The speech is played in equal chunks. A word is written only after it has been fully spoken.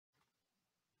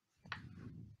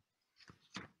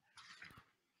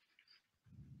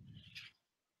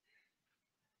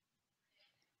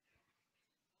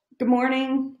Good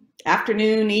morning,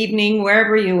 afternoon, evening,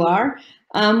 wherever you are.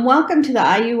 Welcome to the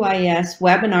IUIS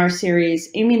webinar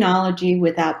series, Immunology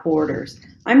Without Borders.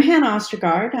 I'm Hannah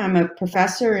Ostergaard. I'm a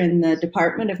professor in the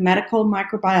Department of Medical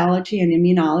Microbiology and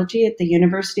Immunology at the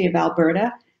University of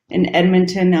Alberta in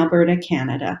Edmonton, Alberta,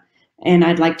 Canada. And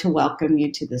I'd like to welcome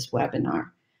you to this webinar.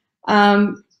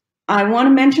 I want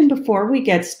to mention before we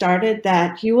get started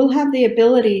that you will have the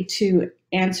ability to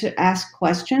ask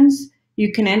questions.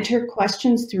 You can enter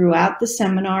questions throughout the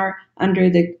seminar under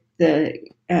the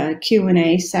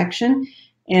Q&A section,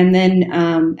 and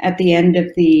then at the end of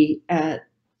the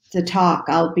talk,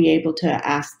 I'll be able to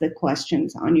ask the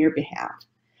questions on your behalf.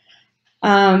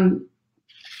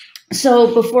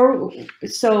 So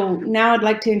now I'd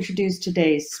like to introduce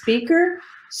today's speaker.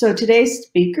 So today's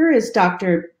speaker is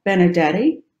Dr.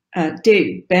 De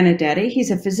Benedetti.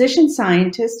 He's a physician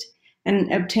scientist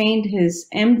and obtained his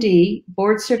MD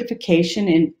board certification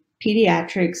in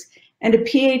pediatrics and a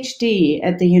PhD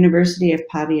at the University of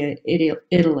Pavia,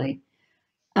 Italy.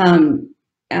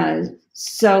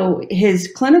 So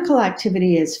his clinical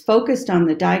activity is focused on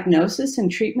the diagnosis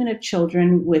and treatment of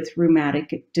children with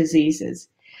rheumatic diseases.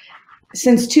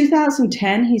 Since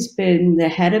 2010, he's been the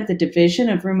head of the Division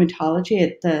of Rheumatology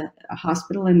at the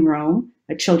hospital in Rome,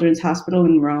 a children's hospital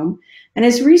in Rome, and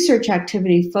his research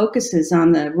activity focuses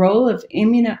on the role of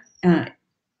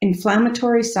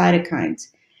inflammatory cytokines.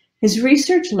 His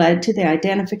research led to the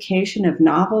identification of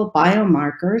novel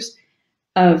biomarkers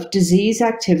of disease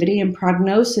activity and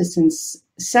prognosis in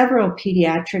several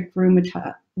pediatric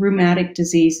rheumatic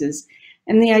diseases,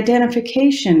 and the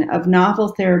identification of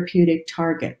novel therapeutic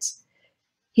targets.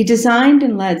 He designed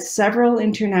and led several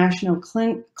international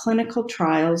clinical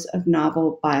trials of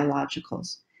novel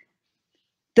biologicals.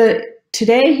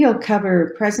 Today he'll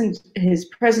cover his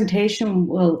presentation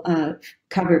will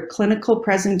cover clinical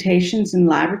presentations and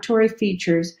laboratory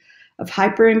features of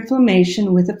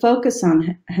hyperinflammation with a focus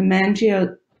on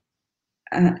hemophagocytic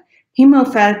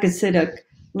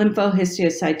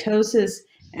lymphohistiocytosis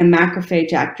and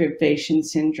macrophage activation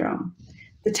syndrome.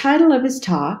 The title of his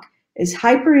talk is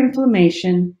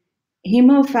Hyperinflammation,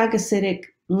 Hemophagocytic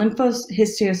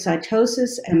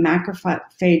Lymphohistiocytosis, and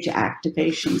Macrophage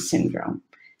Activation Syndrome.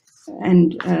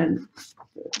 And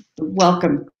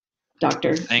welcome,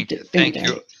 Dr. Thank you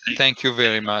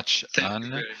very much,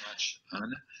 Anne.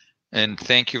 And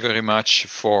thank you very much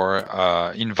for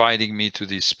inviting me to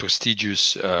this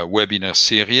prestigious webinar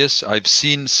series. I've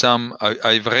seen some,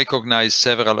 I've recognized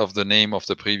several of the names of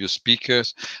the previous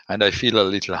speakers, and I feel a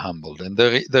little humbled. And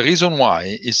the reason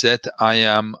why is that I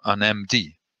am an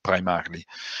MD primarily.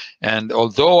 And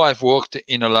although I've worked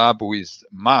in a lab with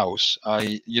mouse,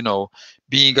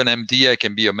 being an MD, I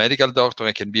can be a medical doctor,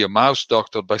 I can be a mouse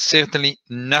doctor, but certainly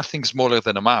nothing smaller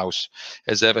than a mouse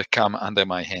has ever come under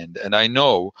my hand. And I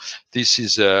know this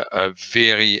is a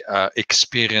very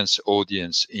experienced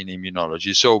audience in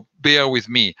immunology. So bear with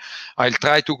me. I'll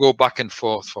try to go back and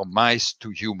forth from mice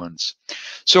to humans.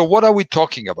 So what are we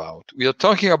talking about? We are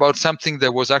talking about something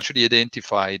that was actually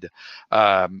identified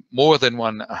more than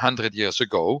 100 years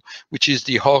ago, which is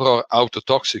the horror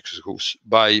autotoxicus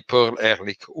by Pearl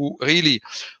Ehrlich, who really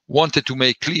wanted to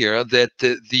make clear that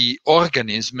the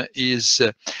organism is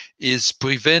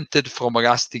prevented from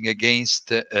acting against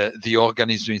the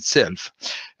organism itself,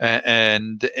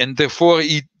 and therefore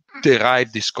it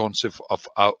derived this concept of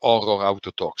horror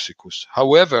autotoxicus.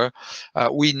 However,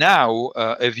 we now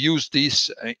have used this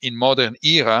in modern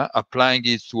era, applying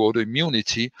it to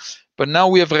autoimmunity, but now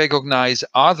we have recognized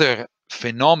other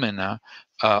phenomena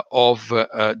of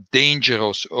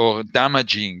dangerous or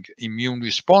damaging immune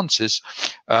responses,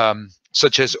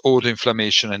 such as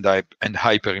autoinflammation and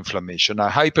hyperinflammation. Now,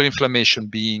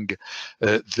 hyperinflammation being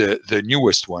the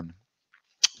newest one.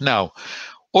 Now,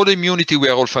 autoimmunity we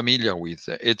are all familiar with.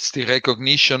 It's the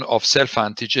recognition of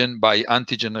self-antigen by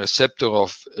antigen receptor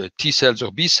of T cells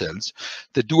or B cells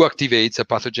that do activate a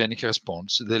pathogenic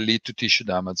response that lead to tissue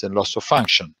damage and loss of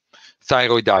function.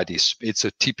 Thyroiditis, it's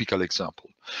a typical example.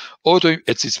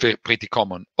 It's pretty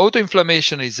common.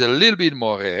 Autoinflammation is a little bit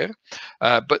more rare,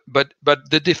 but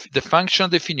the functional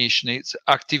definition is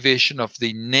activation of the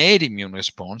innate immune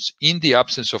response in the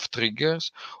absence of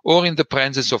triggers or in the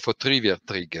presence of a trivial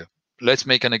trigger. Let's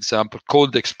make an example: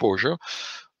 cold exposure.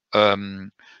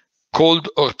 Cold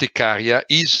urticaria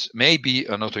is maybe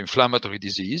an autoinflammatory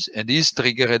disease and is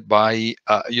triggered by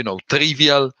a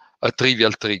trivial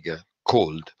trigger,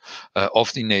 cold,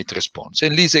 of the innate response,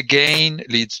 and this again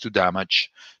leads to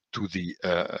damage to the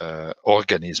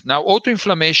organism. Now,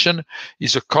 autoinflammation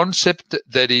is a concept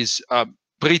that is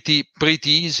pretty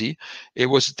easy. It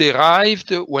was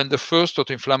derived when the first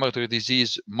autoinflammatory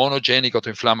disease, monogenic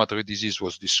autoinflammatory disease,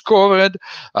 was discovered,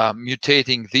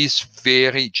 mutating this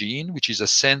very gene, which is a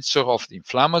sensor of the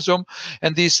inflammasome,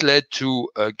 and this led to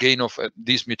a gain of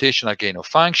this mutational gain of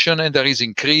function, and there is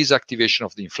increased activation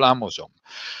of the inflammasome.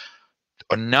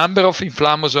 A number of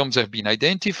inflammasomes have been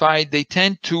identified. They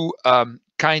tend to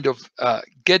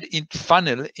get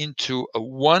funnel into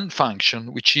one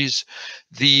function, which is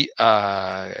the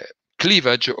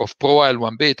cleavage of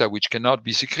pro-IL-1 beta, which cannot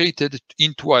be secreted,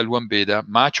 into IL-1 beta,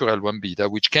 mature IL-1 beta,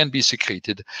 which can be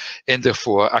secreted, and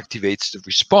therefore activates the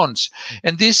response.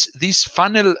 And this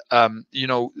funnel,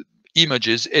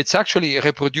 images, it's actually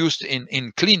reproduced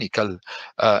in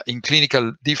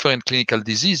different clinical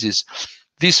diseases.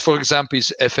 This, for example,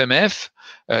 is FMF,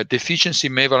 deficiency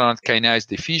mevalonate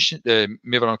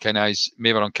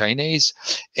kinase,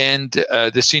 and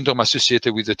the syndrome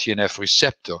associated with the TNF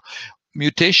receptor.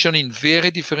 Mutation in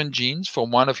very different genes from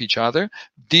one of each other,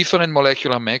 different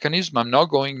molecular mechanism. I'm not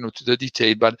going into the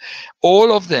detail, but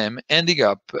all of them ending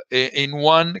up in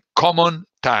one common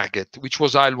target, which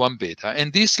was IL-1 beta.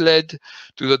 And this led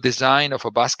to the design of a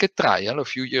basket trial a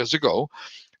few years ago,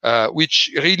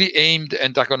 which really aimed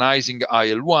antagonizing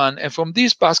IL-1. And from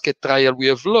this basket trial, we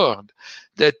have learned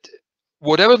that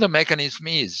whatever the mechanism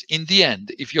is, in the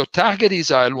end, if your target is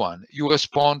IL-1, you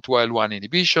respond to IL-1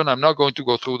 inhibition. I'm not going to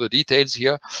go through the details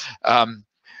here.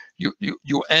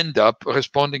 You end up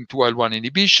responding to IL-1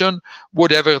 inhibition,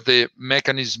 whatever the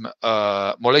mechanism,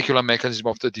 molecular mechanism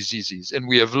of the disease is. And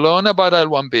we have learned about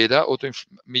IL-1 beta,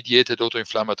 mediated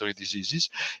autoinflammatory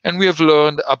diseases, and we have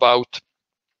learned about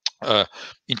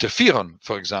interferon,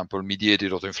 for example,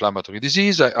 mediated autoinflammatory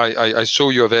disease. I saw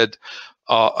you have had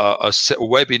a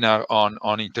webinar on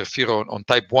interferon, on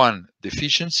type 1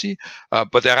 deficiency,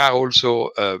 but there are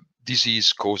also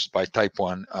disease caused by type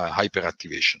 1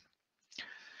 hyperactivation.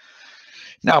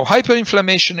 Now,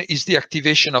 hyperinflammation is the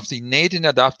activation of the innate and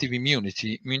adaptive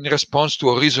immunity in response to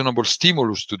a reasonable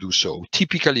stimulus to do so,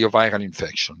 typically a viral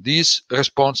infection. This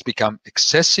response becomes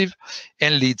excessive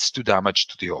and leads to damage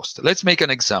to the host. Let's make an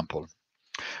example.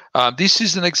 This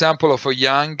is an example of a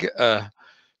young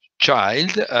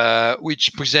child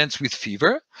which presents with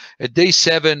fever. At day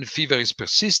 7, fever is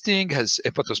persisting, has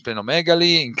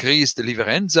hepatosplenomegaly, increased liver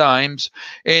enzymes,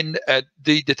 and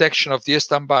the detection of the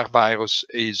Epstein-Barr virus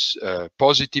is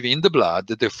positive in the blood.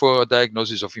 Therefore, a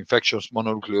diagnosis of infectious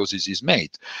mononucleosis is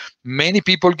made. Many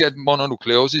people get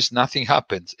mononucleosis, nothing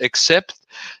happens, except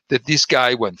that this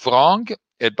guy went wrong,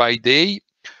 and by day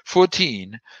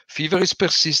 14, fever is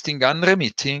persisting,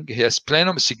 unremitting. He has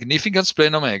significant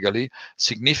splenomegaly,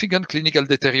 significant clinical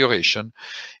deterioration,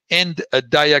 and a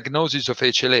diagnosis of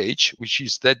HLH, which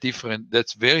is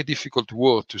that's very difficult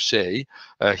word to say,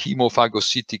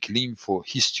 hemophagocytic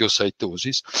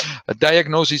lymphohistiocytosis. A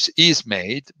diagnosis is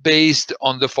made based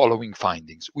on the following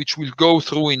findings, which we'll go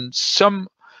through in some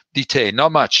detail,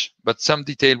 not much, but some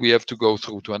detail we have to go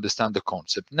through to understand the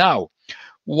concept. Now,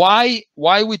 why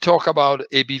we talk about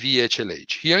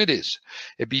ABV-HLH? Here it is.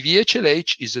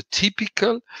 ABV-HLH is a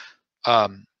typical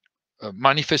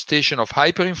manifestation of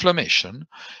hyperinflammation,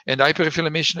 and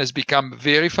hyperinflammation has become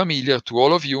very familiar to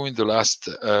all of you in the last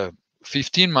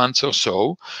 15 months or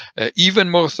so, even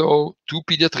more so to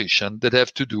pediatricians, that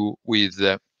have to do with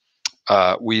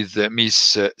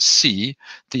Miss C,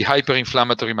 the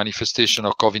hyperinflammatory manifestation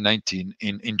of COVID-19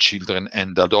 in children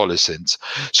and adolescents.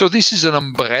 So this is an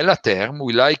umbrella term.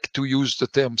 We like to use the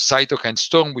term cytokine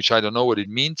storm, which I don't know what it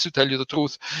means, to tell you the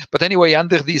truth. But anyway,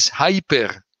 under this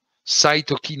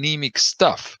cytokinemic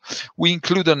stuff, we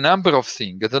include a number of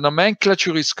things. The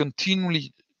nomenclature is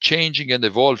continually changing and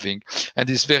evolving, and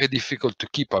is very difficult to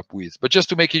keep up with. But just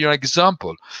to make you an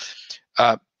example,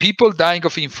 people dying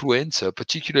of influenza,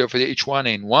 particularly of the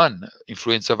H1N1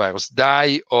 influenza virus,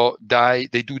 they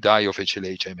do die of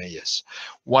HLH-MAS.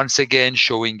 Once again,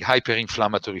 showing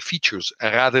hyperinflammatory features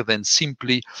rather than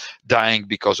simply dying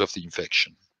because of the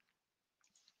infection.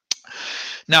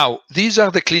 Now, these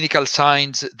are the clinical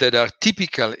signs that are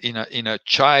typical in a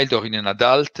child or in an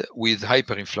adult with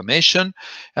hyperinflammation.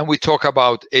 And we talk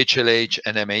about HLH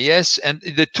and MAS. And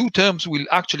the two terms will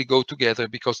actually go together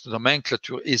because the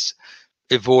nomenclature is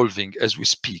evolving as we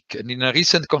speak. And in a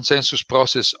recent consensus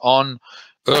process on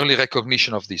early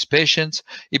recognition of these patients,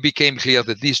 it became clear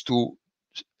that these two,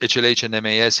 HLH and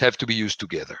MAS, have to be used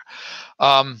together.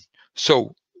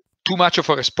 So too much of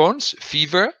a response,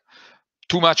 fever,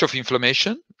 too much of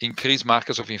inflammation, increased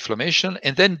markers of inflammation,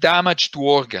 and then damage to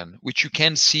organ, which you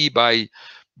can see by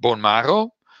bone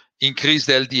marrow, increased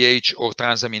LDH or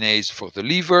transaminase for the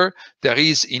liver. There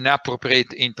is inappropriate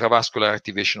intravascular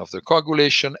activation of the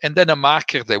coagulation, and then a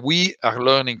marker that we are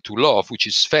learning to love, which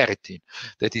is ferritin,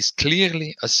 that is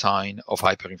clearly a sign of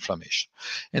hyperinflammation.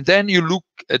 And then you look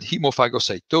at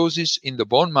hemophagocytosis in the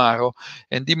bone marrow,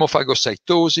 and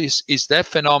hemophagocytosis is that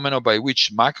phenomenon by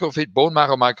which bone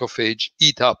marrow macrophage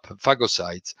eat up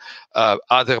phagocytes,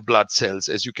 other blood cells,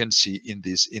 as you can see in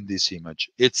this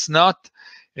image. It's not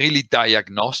really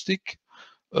diagnostic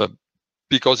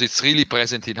because it's really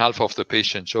present in half of the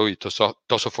patients, so it's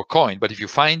toss of a coin. But if you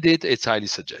find it, it's highly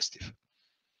suggestive.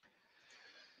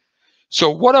 So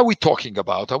what are we talking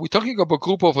about? Are we talking about a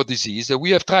group of a disease that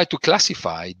we have tried to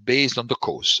classify based on the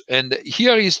cause? And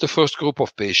here is the first group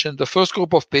of patients. The first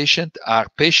group of patients are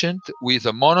patients with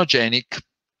a monogenic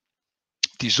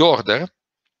disorder,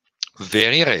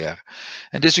 very rare.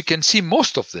 And as you can see,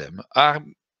 most of them are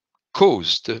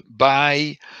caused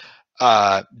by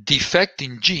defect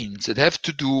in genes that have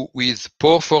to do with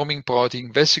pore-forming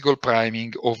protein, vesicle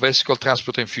priming, or vesicle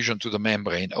transporter infusion to the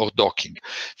membrane, or docking.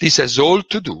 This has all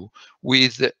to do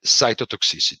with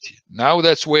cytotoxicity. Now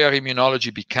that's where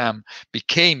immunology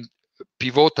became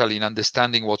pivotal in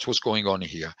understanding what was going on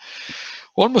here.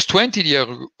 Almost 20 years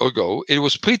ago, it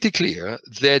was pretty clear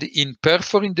that in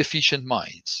perforin deficient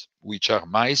mice, which are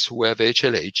mice who have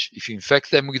HLH, if you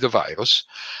infect them with a virus,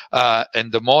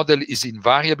 and the model is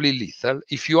invariably lethal,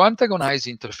 if you antagonize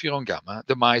interferon gamma,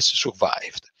 the mice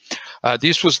survived.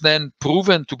 This was then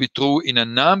proven to be true in a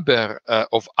number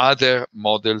of other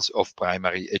models of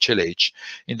primary HLH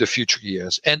in the future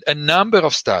years. And a number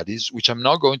of studies, which I'm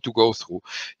not going to go through,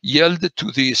 yielded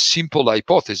to the simple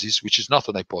hypothesis, which is not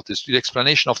an hypothesis, the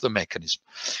explanation of the mechanism.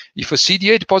 If a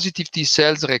CD8 positive T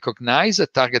cells recognize a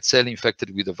target cell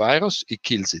infected with a virus, it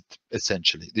kills it,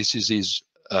 essentially. This is his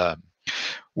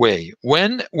way.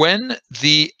 When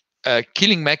the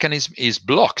killing mechanism is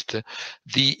blocked,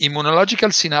 the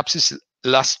immunological synapses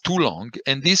last too long,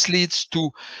 and this leads to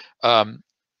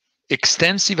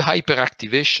extensive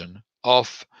hyperactivation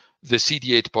of the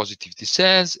CD8 positive T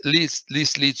cells.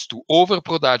 This leads to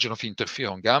overproduction of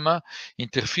interferon gamma.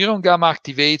 Interferon gamma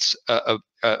activates a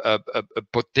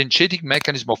potentiating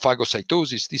mechanism of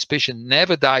phagocytosis. These patients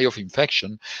never die of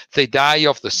infection. They die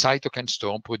of the cytokine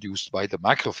storm produced by the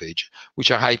macrophage, which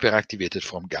are hyperactivated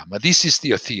from gamma. This is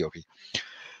the theory.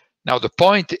 Now, the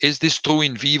point, is this true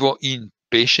in vivo in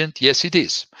patient? Yes, it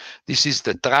is. This is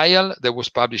the trial that was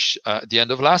published at the end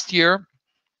of last year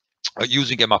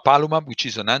using emapalumab, which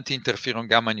is an anti-interferon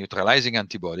gamma neutralizing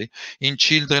antibody, in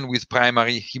children with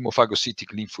primary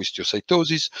hemophagocytic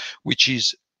lymphohistiocytosis, which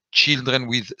is children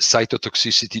with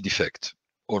cytotoxicity defect,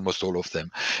 almost all of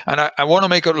them. And I want to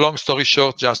make a long story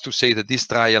short just to say that this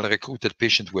trial recruited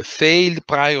patients who have failed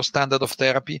prior standard of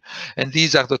therapy, and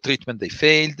these are the treatment they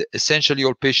failed. Essentially,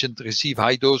 all patients receive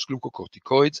high-dose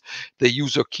glucocorticoids. They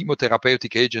use a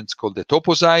chemotherapeutic agents called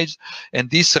etoposide, and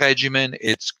this regimen,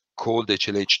 it's called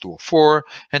HLH-204,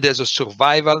 and there's a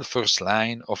survival first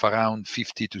line of around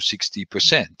 50 to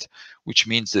 60%, which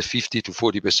means that 50 to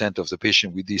 40% of the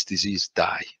patient with this disease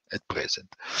die at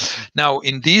present. Now,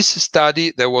 in this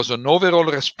study, there was an overall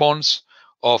response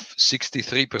of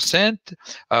 63%,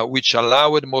 which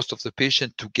allowed most of the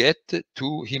patients to get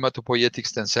to hematopoietic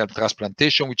stem cell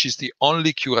transplantation, which is the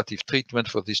only curative treatment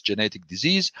for this genetic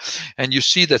disease. And you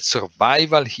see that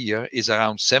survival here is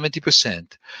around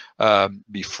 70%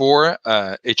 before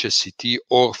HSCT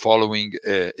or following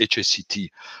HSCT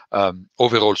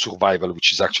overall survival,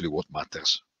 which is actually what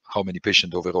matters, how many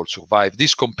patients overall survive.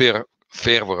 This compare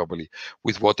favorably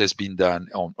with what has been done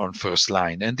on first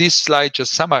line. And this slide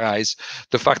just summarizes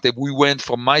the fact that we went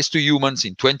from mice to humans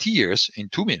in 20 years, in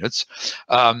 2 minutes,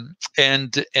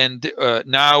 and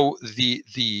now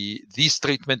this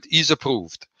treatment is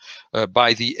approved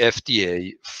by the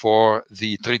FDA for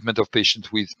the treatment of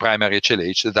patients with primary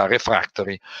HLH that are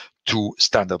refractory to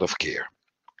standard of care.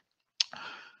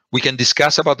 We can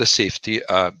discuss about the safety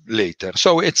later.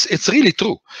 So it's really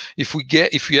true.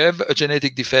 If you have a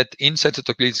genetic defect in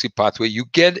cytotoxicity pathway, you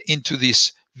get into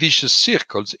these vicious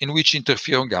circles in which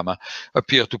interferon gamma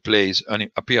appear to play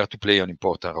an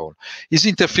important role. Is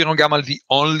interferon gamma the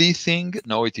only thing?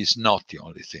 No, it is not the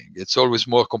only thing. It's always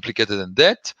more complicated than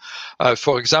that.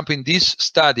 For example, in this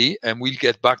study, and we'll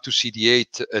get back to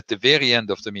CD8 at the very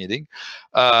end of the meeting,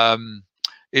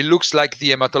 it looks like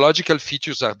the hematological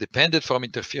features are dependent from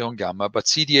interferon gamma, but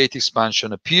CD8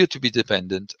 expansion appear to be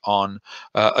dependent on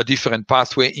a different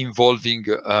pathway involving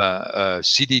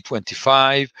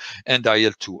CD25 and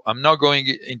IL-2. I'm not going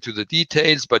into the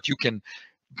details, but you can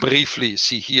briefly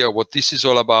see here what this is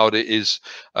all about is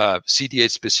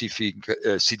CD8 specific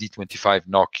CD25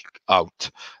 knockout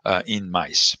in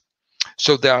mice.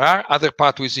 So there are other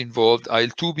pathways involved,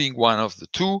 IL-2 being one of the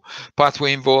two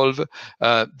pathways involved.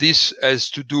 This has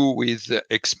to do with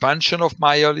expansion of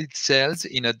myeloid cells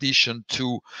in addition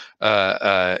to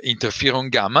interferon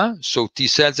gamma. So T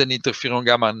cells and interferon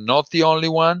gamma are not the only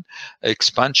one.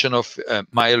 Expansion of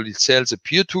myeloid cells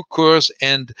appear to occur,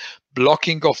 and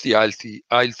blocking of the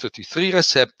IL-33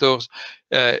 receptors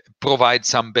provide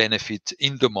some benefit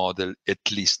in the model,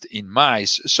 at least in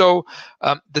mice. So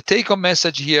the take-home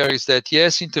message here is that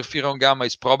yes, interferon gamma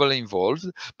is probably involved,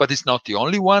 but it's not the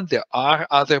only one. There are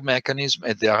other mechanisms,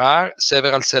 and there are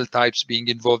several cell types being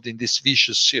involved in these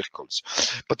vicious circles.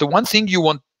 But the one thing you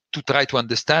want to try to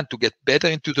understand to get better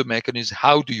into the mechanism,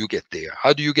 how do you get there?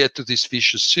 How do you get to these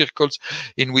vicious circles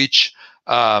in which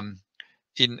I'm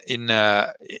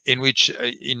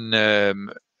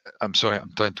sorry,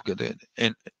 I'm trying to get it,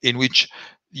 in which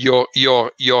your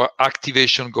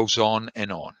activation goes on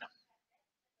and on.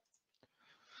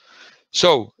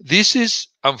 So this is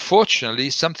unfortunately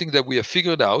something that we have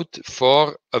figured out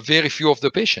for a very few of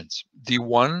the patients. The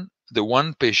one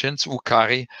patients who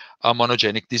carry a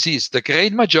monogenic disease. The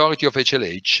great majority of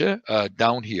HLH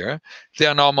down here, they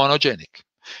are not monogenic.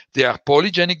 They are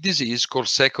polygenic disease called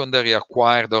secondary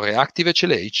acquired or reactive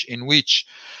HLH, in which,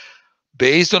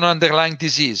 based on underlying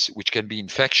disease, which can be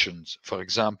infections, for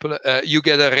example, you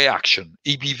get a reaction,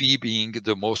 EBV being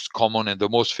the most common and the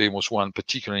most famous one,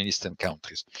 particularly in Eastern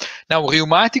countries. Now,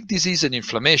 rheumatic disease and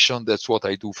inflammation, that's what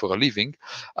I do for a living,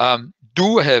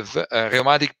 do have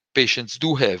rheumatic patients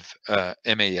do have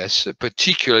MAS,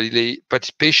 particularly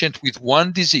patients with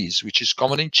one disease, which is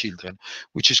common in children,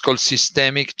 which is called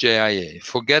systemic JIA.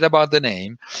 Forget about the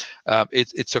name.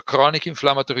 It's a chronic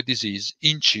inflammatory disease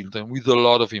in children with a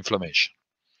lot of inflammation.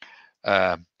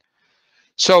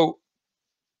 So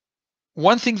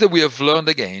one thing that we have learned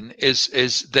again is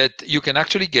that you can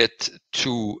actually get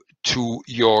to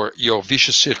your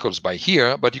vicious circles by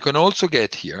here, but you can also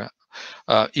get here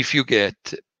if you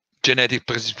get genetic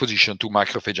predisposition to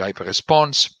macrophage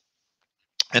hyperresponse,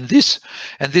 and this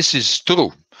is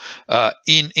true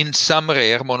in some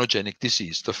rare monogenic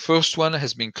disease. The first one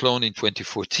has been cloned in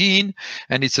 2014,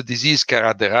 and it's a disease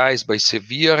characterized by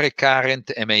severe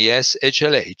recurrent MAS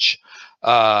HLH.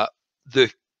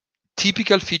 The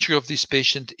typical feature of this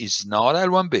patient is not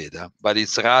IL-1 beta, but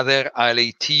it's rather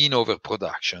IL-18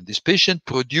 overproduction. This patient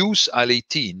produces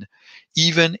IL-18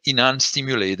 even in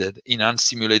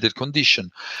unstimulated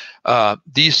condition.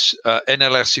 This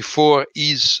NLRC4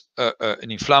 is an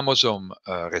inflammasome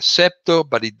receptor,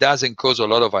 but it doesn't cause a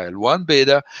lot of IL-1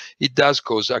 beta. It does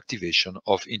cause activation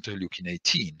of interleukin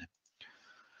 18.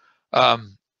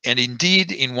 And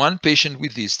indeed, in one patient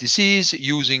with this disease,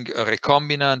 using a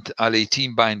recombinant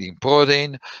IL-18 binding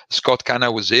protein, Scott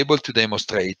Canna was able to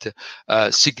demonstrate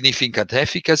significant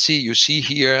efficacy. You see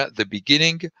here the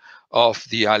beginning of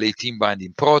the IL-18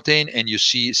 binding protein, and you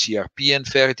see CRP and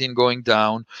ferritin going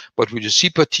down. But what you see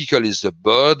particularly is the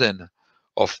burden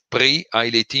of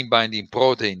pre-IL-18 binding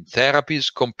protein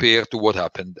therapies compared to what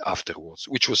happened afterwards,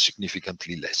 which was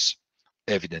significantly less.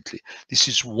 Evidently, this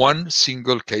is one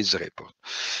single case report.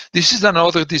 This is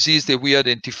another disease that we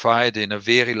identified in a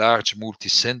very large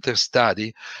multi-center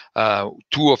study.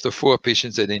 2 of the 4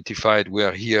 patients identified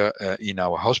were here in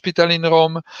our hospital in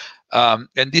Rome.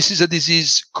 And this is a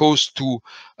disease caused to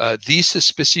this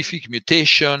specific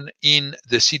mutation in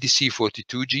the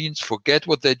CDC42 genes. Forget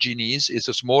what that gene is. It's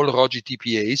a small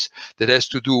ROGTPase that has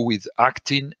to do with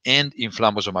actin and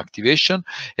inflammasome activation.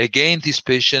 Again, this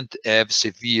patient have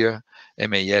severe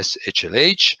MAS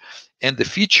HLH, and the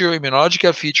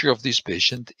immunological feature of this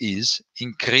patient is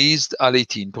increased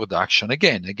IL-18 production.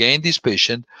 Again, this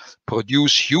patient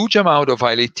produce huge amount of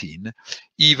IL-18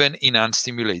 even in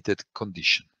unstimulated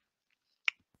condition.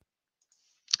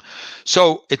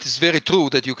 So it is very true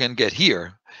that you can get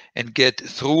here and get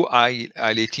through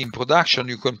IL-18 production.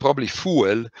 You can probably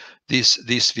fuel this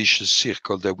vicious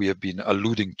circle that we have been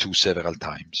alluding to several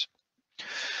times.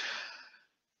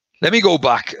 Let me go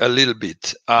back a little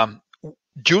bit.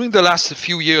 During the last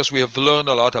few years, we have learned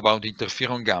a lot about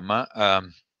interferon gamma,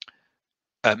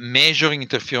 measuring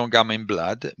interferon gamma in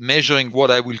blood, measuring what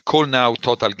I will call now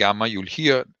total gamma. You'll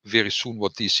hear very soon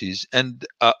what this is, and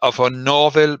of a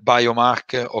novel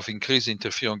biomarker of increased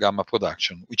interferon gamma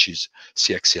production, which is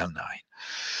CXCL9.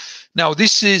 Now,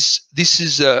 this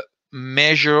is a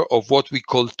measure of what we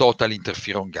call total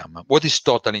interferon gamma. What is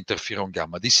total interferon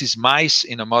gamma? This is mice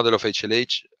in a model of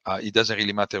HLH. It doesn't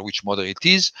really matter which model it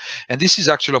is. And this is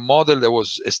actually a model that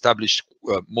was established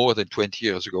more than 20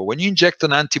 years ago. When you inject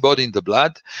an antibody in the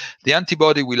blood, the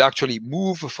antibody will actually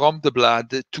move from the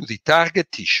blood to the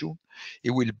target tissue.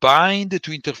 It will bind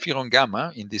to interferon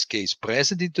gamma, in this case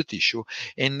present in the tissue,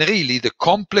 and really the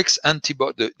complex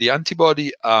antibody, the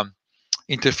antibody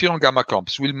interferon gamma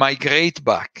complex will migrate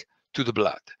back to the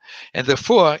blood. And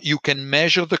therefore, you can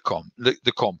measure the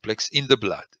complex in the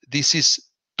blood. This is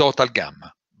total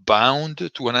gamma, bound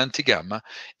to an anti-gamma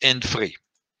and free.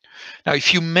 Now,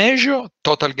 if you measure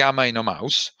total gamma in a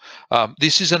mouse,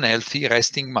 this is an healthy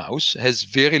resting mouse, has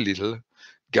very little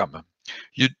gamma.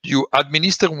 You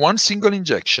administer one single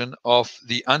injection of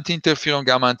the anti-interferon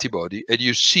gamma antibody, and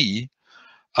you see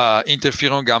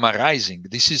interferon gamma rising.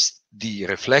 This is the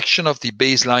reflection of the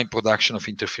baseline production of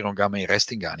interferon gamma in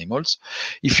resting animals.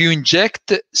 If you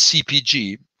inject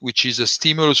CpG, which is a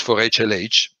stimulus for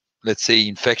HLH, let's say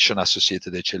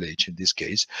infection-associated HLH in this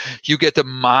case, you get a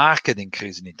marked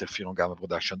increase in interferon gamma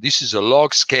production. This is a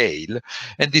log scale,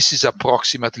 and this is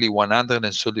approximately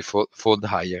 130-fold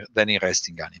higher than in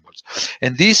resting animals.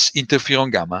 And this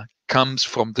interferon gamma comes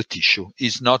from the tissue,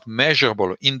 is not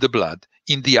measurable in the blood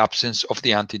in the absence of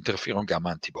the anti-interferon gamma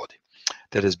antibody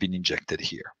that has been injected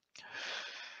here.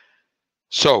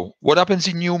 So what happens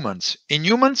in humans? In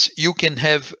humans, you can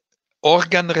have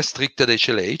organ-restricted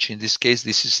HLH. In this case,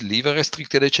 this is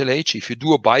liver-restricted HLH. If you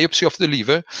do a biopsy of the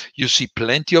liver, you see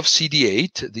plenty of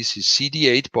CD8. This is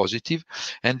CD8 positive,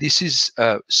 and this is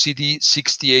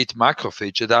CD68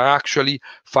 macrophage that are actually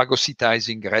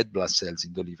phagocytizing red blood cells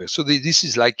in the liver. So this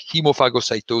is like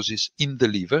hemophagocytosis in the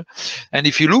liver. And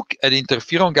if you look at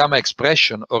interferon gamma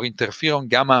expression or interferon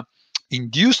gamma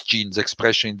induced genes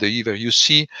expression in the liver, you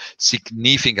see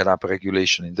significant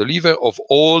upregulation in the liver of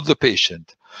all the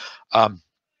patients.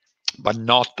 But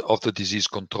not of the disease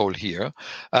control here.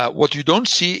 What you don't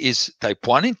see is type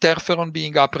 1 interferon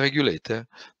being upregulated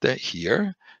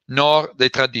here, nor the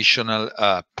traditional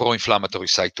pro-inflammatory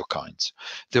cytokines,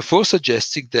 therefore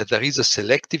suggesting that there is a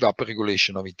selective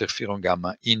upregulation of interferon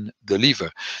gamma in the liver.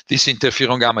 This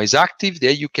interferon gamma is active.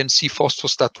 There you can see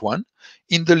phosphostat 1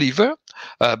 in the liver,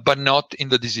 but not in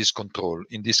the disease control.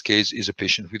 In this case, is a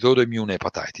patient with autoimmune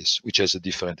hepatitis, which has a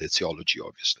different etiology,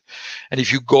 obviously. And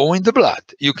if you go in the blood,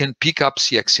 you can pick up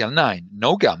CXCL9,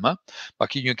 no gamma,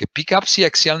 but you can pick up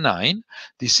CXCL9.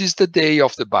 This is the day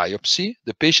of the biopsy.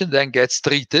 The patient then gets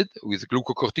treated with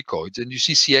glucocorticoids, and you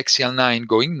see CXCL9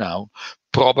 going down,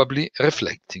 probably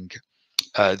reflecting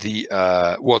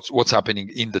what's happening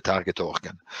in the target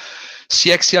organ.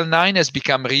 CXCL9 has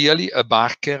become really a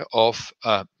marker of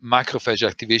macrophage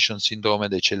activation syndrome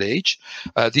and HLH.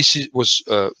 This was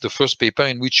the first paper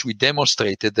in which we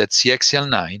demonstrated that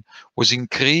CXCL9 was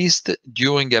increased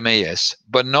during MAS,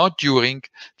 but not during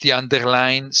the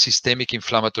underlying systemic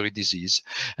inflammatory disease.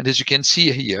 And as you can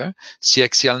see here,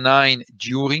 CXCL9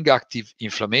 during active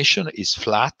inflammation is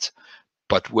flat,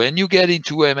 but when you get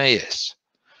into MAS,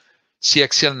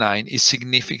 CXCL9 is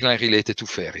significantly related to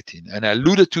ferritin. And I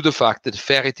alluded to the fact that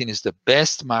ferritin is the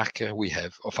best marker we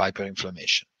have of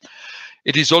hyperinflammation.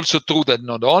 It is also true that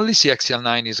not only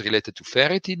CXCL9 is related to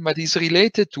ferritin, but is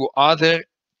related to other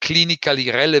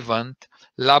clinically relevant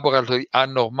laboratory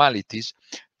abnormalities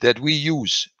that we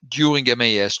use during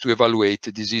MAS to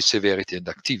evaluate disease severity and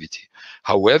activity.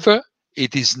 However,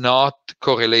 it is not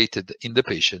correlated in the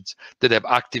patients that have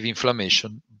active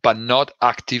inflammation, but not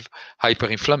active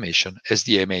hyperinflammation as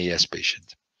the MAS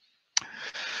patient.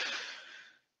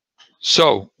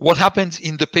 So what happens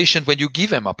in the patient when you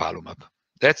give emapalumab?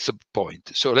 That's the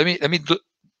point. So let me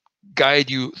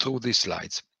guide you through these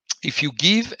slides. If you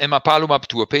give emapalumab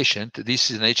to a patient,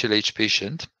 this is an HLH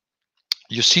patient,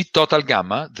 you see total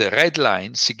gamma, the red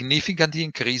line, significantly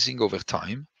increasing over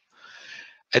time.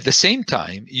 At the same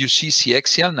time, you see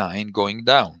CXCL9 going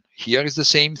down. Here is the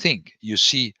same thing. You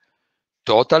see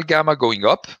total gamma going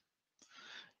up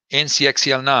and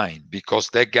CXCL9, because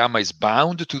that gamma is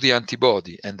bound to the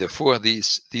antibody and therefore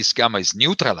this gamma is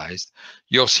neutralized,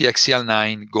 your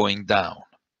CXCL9 going down.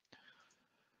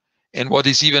 And what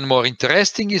is even more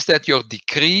interesting is that your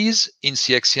decrease in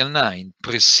CXCL9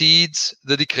 precedes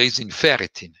the decrease in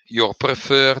ferritin, your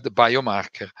preferred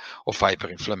biomarker of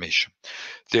hyperinflammation.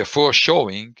 Therefore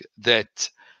showing that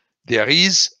there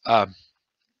is a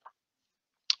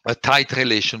tight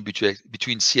relation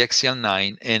between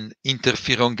CXCL9 and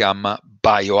interferon gamma,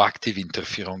 bioactive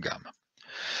interferon gamma.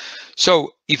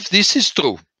 So if this is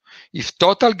true, if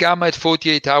total gamma at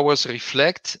 48 hours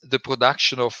reflects the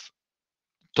production of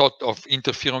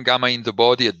interferon gamma in the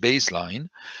body at baseline,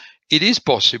 it is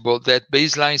possible that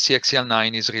baseline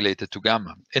CXCL9 is related to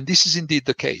gamma. And this is indeed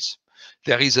the case.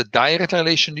 There is a direct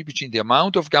relation between the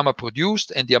amount of gamma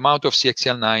produced and the amount of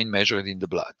CXCL9 measured in the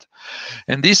blood.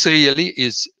 And this really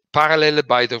is paralleled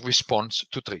by the response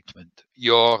to treatment.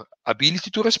 Your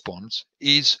ability to respond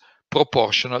is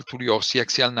proportional to your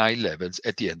CXCL9 levels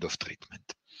at the end of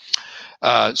treatment.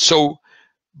 So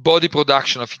body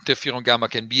production of interferon gamma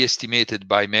can be estimated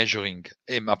by measuring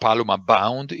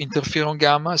hemapalumab-bound interferon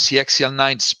gamma.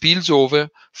 CXCL9 spills over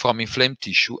from inflamed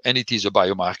tissue, and it is a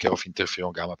biomarker of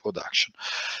interferon gamma production.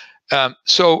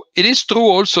 So it is true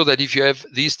also that if you have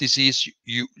this disease,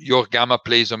 your gamma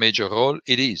plays a major role.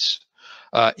 It is.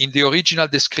 In the original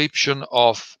description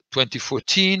of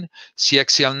 2014,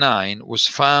 CXCL9 was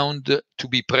found to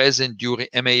be present during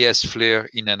MAS flare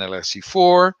in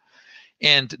NLRC4.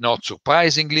 And not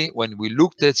surprisingly, when we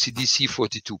looked at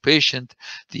CDC42 patient,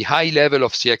 the high level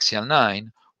of CXCL9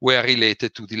 were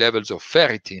related to the levels of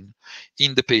ferritin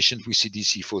in the patient with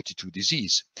CDC42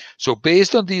 disease. So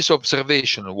based on this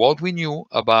observation, what we knew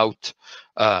about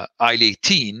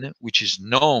IL-18, which is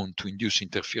known to induce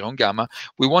interferon gamma,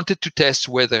 we wanted to test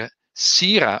whether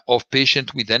sera of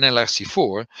patients with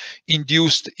NLRC4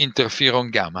 induced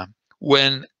interferon gamma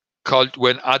when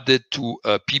added to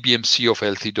PBMC of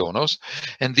healthy donors.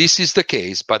 And this is the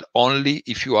case, but only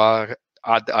if you are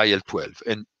at IL-12.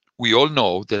 And we all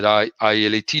know that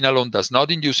IL-18 alone does not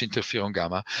induce interferon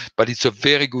gamma, but it's a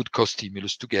very good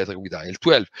co-stimulus together with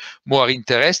IL-12. More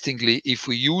interestingly, if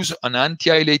we use an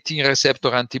anti-IL-18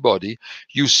 receptor antibody,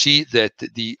 you see that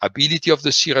the ability of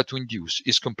the sera to induce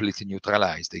is completely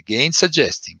neutralized, again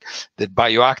suggesting that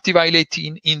bioactive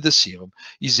IL-18 in the serum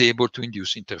is able to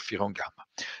induce interferon gamma.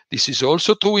 This is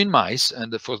also true in mice,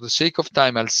 and for the sake of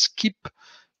time, I'll skip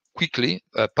quickly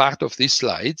part of these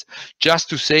slides, just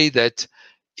to say that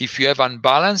if you have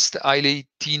unbalanced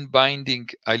IL-18 binding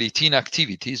IL-18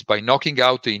 activities by knocking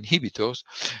out the inhibitors,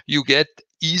 you get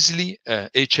easily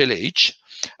HLH.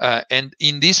 And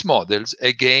in these models,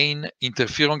 again,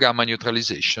 interferon gamma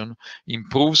neutralization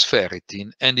improves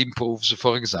ferritin and improves,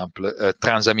 for example,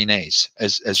 transaminase,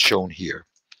 as shown here.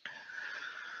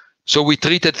 So we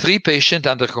treated 3 patients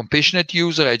under compassionate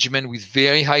use regimen with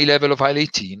very high level of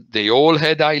IL-18. They all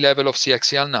had high level of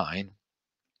CXCL9.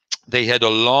 They had a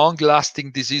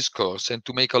long-lasting disease course, and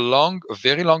to make a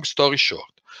very long story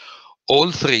short,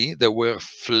 all 3 they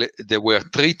were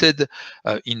treated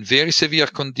in very severe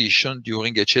condition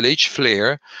during HLH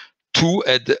flare. 2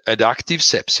 had active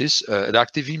sepsis,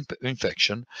 active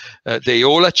infection. They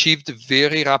all achieved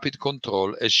very rapid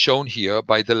control, as shown here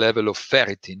by the level of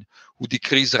ferritin, who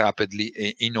decreased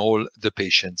rapidly in all the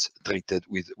patients treated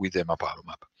with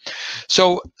emapalumab.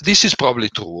 So this is probably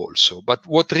true also, but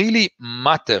what really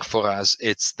matters for us,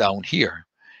 it's down here.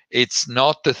 It's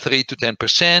not the 3 to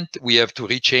 10%. We have to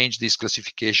rechange this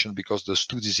classification because those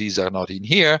 2 diseases are not in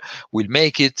here. We'll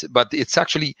make it, but it's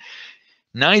actually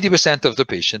 90% of the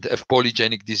patients have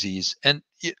polygenic disease. And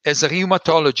as a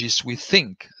rheumatologist, we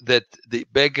think that the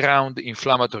background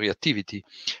inflammatory activity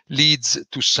leads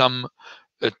to some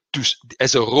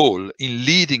as a role in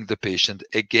leading the patient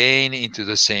again into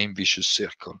the same vicious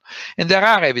circle. And there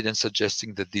are evidence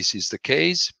suggesting that this is the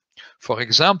case. For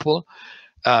example,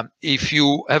 if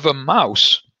you have a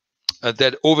mouse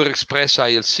that overexpress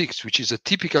IL-6, which is a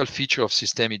typical feature of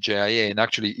systemic JIA, and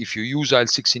actually if you use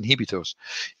IL-6 inhibitors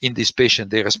in this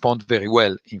patient, they respond very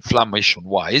well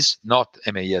inflammation-wise, not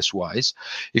MAS-wise.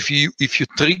 If you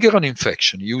trigger an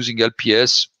infection using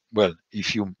LPS, well,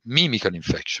 if you mimic an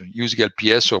infection using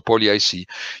LPS or poly-IC,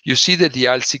 you see that the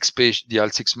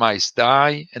IL-6 mice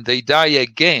die, and they die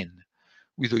again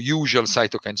with the usual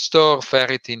cytokine store,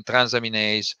 ferritin,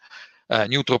 transaminase,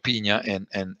 neutropenia,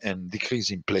 and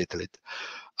decrease in platelet.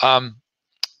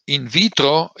 In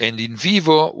vitro and in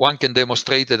vivo, one can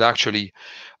demonstrate that actually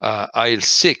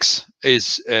IL-6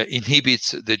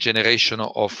 inhibits the generation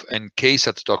of NK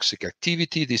cytotoxic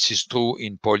activity. This is true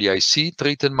in poly-IC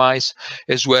treated mice,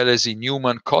 as well as in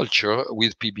human culture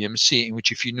with PBMC, in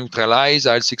which if you neutralize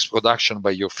IL-6 production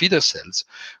by your feeder cells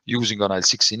using an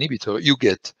IL-6 inhibitor, you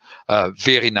get a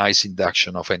very nice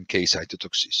induction of NK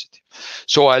cytotoxicity.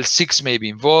 So IL-6 may be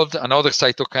involved. Another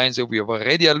cytokine that we have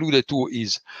already alluded to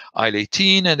is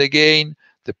IL-18, and again,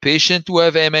 the patient who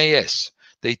have MAS,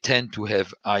 they tend to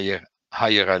have higher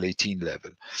IL-18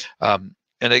 level.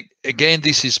 And again,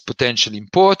 this is potentially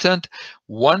important.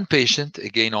 One patient,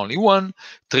 again only one,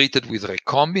 treated with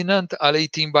recombinant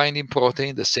IL-18 binding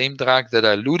protein, the same drug that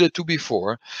I alluded to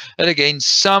before, and again,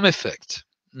 some effect.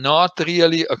 Not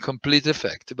really a complete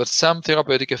effect, but some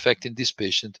therapeutic effect in this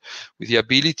patient with the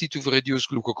ability to reduce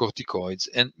glucocorticoids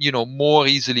and, more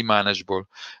easily manageable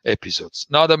episodes.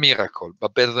 Not a miracle,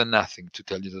 but better than nothing, to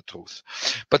tell you the truth.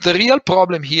 But the real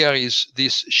problem here is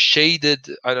this shaded,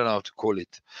 I don't know how to call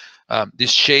it,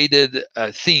 this shaded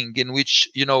thing in which,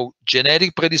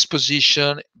 genetic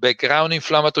predisposition, background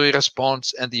inflammatory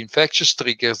response, and the infectious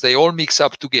triggers, they all mix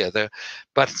up together,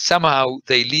 but somehow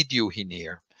they lead you in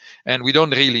here. And we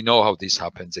don't really know how this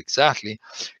happens exactly.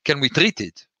 Can we treat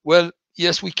it? Well,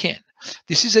 yes, we can.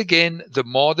 This is again the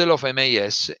model of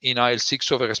MAS in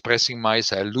IL-6 overexpressing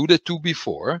mice I alluded to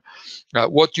before.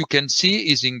 What you can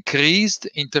see is increased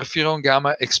interferon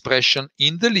gamma expression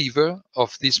in the liver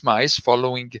of these mice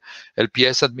following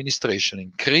LPS administration,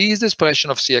 increased expression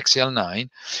of CXCL9.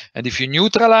 And if you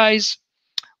neutralize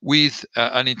with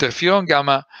an interferon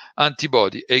gamma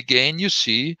antibody, again, you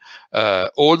see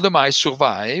all the mice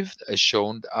survived, as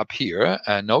shown up here,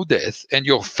 no death, and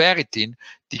your ferritin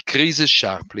decreases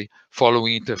sharply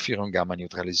following interferon gamma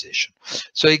neutralization.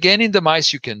 So again, in the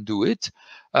mice, you can do it.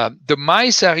 The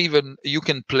mice are even, you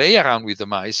can play around with the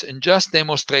mice and just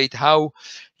demonstrate how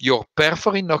your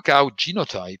perforin knockout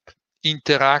genotype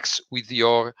interacts with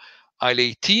your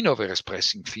IL-18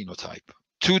 overexpressing phenotype.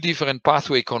 Two different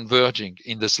pathways converging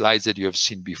in the slides that you have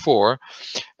seen before.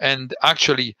 And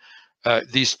actually,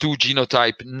 these two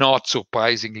genotypes not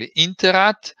surprisingly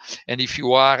interact. And if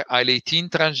you are IL-18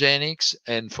 transgenics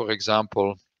and, for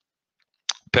example,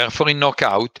 perforin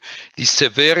knockout, the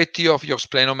severity of your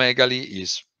splenomegaly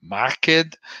is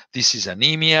marked. This is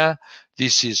anemia.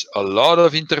 This is a lot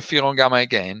of interferon gamma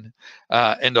again,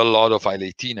 and a lot of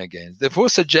IL-18 again. Therefore,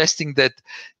 suggesting that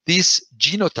these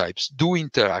genotypes do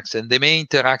interact, and they may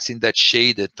interact in that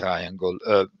shaded triangle,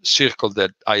 circle that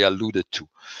I alluded to.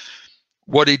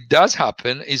 What it does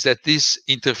happen is that this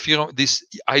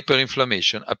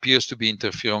hyperinflammation appears to be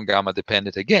interferon gamma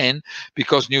dependent again,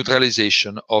 because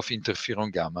neutralization of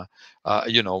interferon gamma,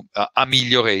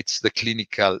 ameliorates the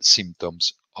clinical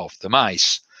symptoms of the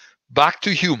mice. Back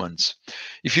to humans.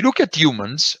 If you look at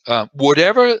humans,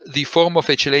 whatever the form of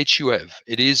HLH you have,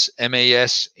 it is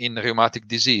MAS in rheumatic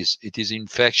disease, it is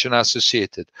infection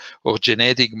associated, or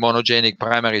genetic monogenic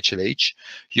primary HLH,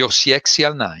 your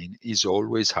CXCL9 is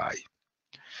always high,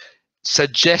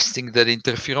 suggesting that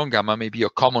interferon gamma may be a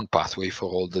common pathway for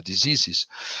all the diseases.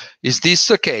 Is this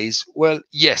the case? Well,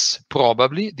 yes,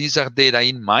 probably. These are data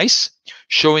in mice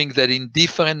showing that in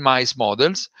different mice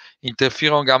models,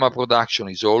 interferon gamma production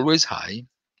is always high.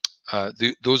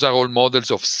 Those are all models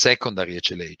of secondary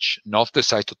HLH, not the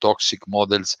cytotoxic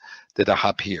models that are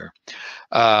up here.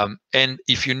 And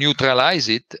if you neutralize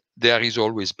it, there is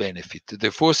always benefit,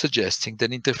 therefore suggesting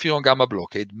that interferon gamma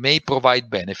blockade may provide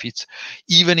benefits,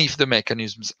 even if the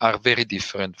mechanisms are very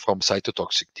different from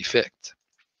cytotoxic defect.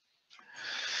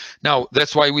 Now,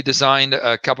 that's why we designed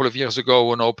a couple of years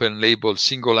ago an open-label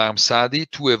single-arm study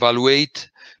to evaluate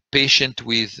patient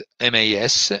with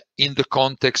MAS in the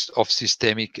context of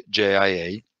systemic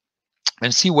JIA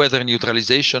and see whether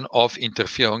neutralization of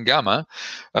interferon gamma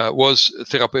was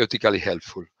therapeutically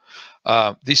helpful.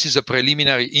 This is a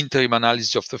preliminary interim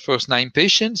analysis of the first 9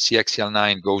 patients.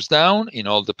 CXCL9 goes down in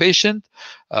all the patients.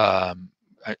 I'm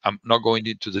not going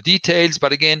into the details,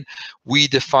 but again, we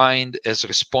defined as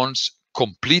response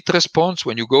complete response.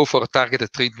 When you go for a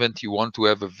targeted treatment, you want to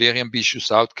have a very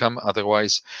ambitious outcome.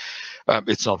 Otherwise,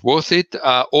 it's not worth it.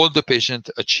 All the patients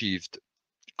achieved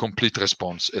complete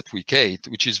response at week 8,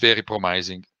 which is very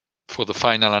promising for the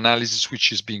final analysis,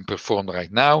 which is being performed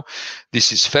right now.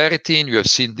 This is ferritin. You have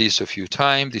seen this a few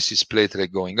times. This is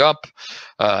platelet going up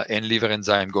and liver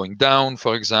enzyme going down,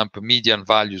 for example, median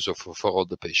values for all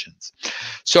the patients.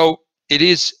 So it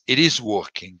is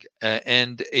working,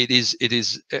 and it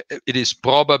is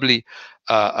probably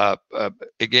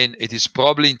again, it is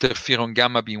probably interferon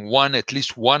gamma being at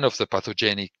least one of the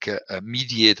pathogenic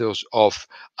mediators of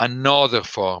another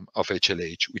form of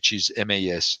HLH, which is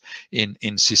MAS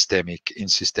in systemic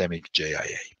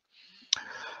JIA.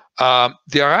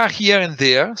 There are here and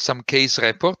there some case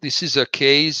report. This is a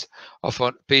case of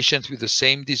a patient with the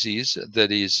same disease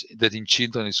that in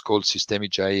children is called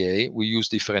systemic JIA. We use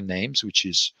different names, which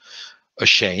is a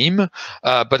shame.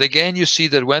 But again, you see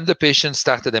that when the patient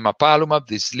started emapalumab,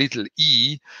 this little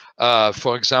e,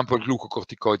 for example,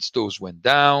 glucocorticoids dose went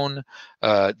down,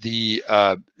 the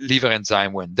liver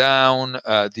enzyme went down,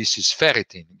 this is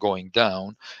ferritin going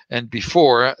down, and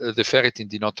before the ferritin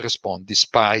did not respond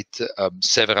despite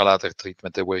several other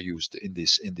treatments that were used in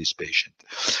this patient.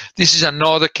 This is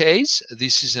another case.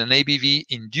 This is an ABV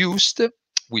induced.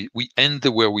 We end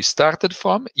where we started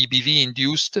from, EBV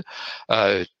induced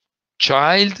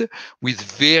child with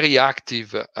very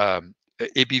active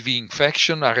ABV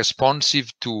infection, are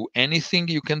responsive to anything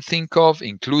you can think of,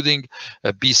 including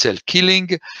B-cell killing.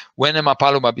 When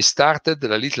emapalumab is started,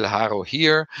 the little arrow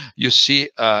here, you see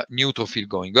neutrophil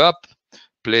going up,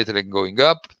 platelet going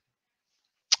up,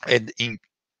 and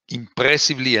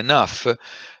impressively enough,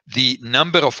 the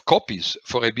number of copies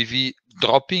for ABV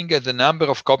dropping and the number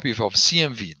of copies of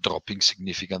CMV dropping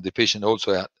significantly. The patient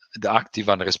also the active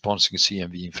unresponsive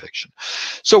CMV infection.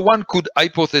 So one could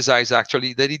hypothesize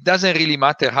actually that it doesn't really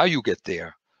matter how you get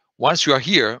there. Once you are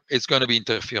here, it's going to be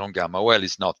interferon gamma. Well,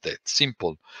 it's not that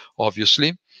simple,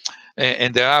 obviously.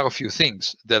 And there are a few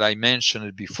things that I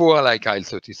mentioned before, like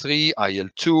IL-33,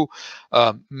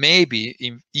 IL-2,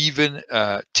 maybe even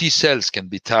T cells can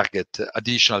be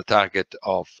additional target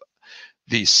of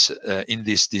this in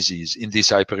this disease, in this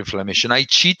hyperinflammation. I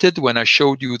cheated when I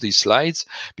showed you these slides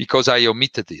because I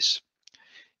omitted this.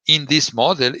 In this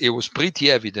model, it was pretty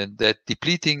evident that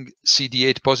depleting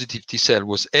CD8 positive T cell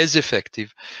was as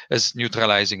effective as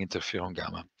neutralizing interferon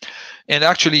gamma. And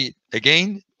actually,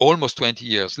 again, almost 20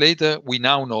 years later, we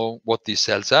now know what these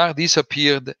cells are. These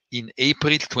appeared in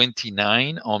April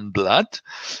 29 on blood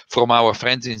from our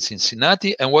friends in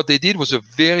Cincinnati. And what they did was a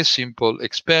very simple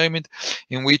experiment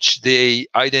in which they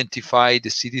identified the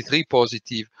CD3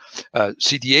 positive,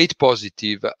 CD8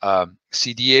 positive,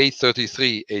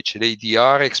 CD833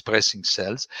 HLA-DR expressing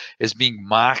cells as being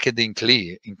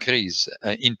markedly increase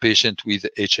in patients with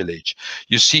HLH.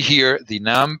 You see here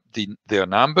their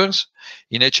numbers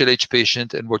in HLH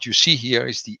patient, and what you see here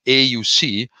is the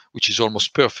AUC, which is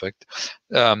almost perfect,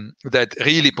 that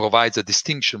really provides a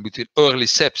distinction between early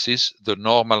sepsis, the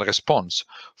normal response,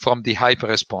 from the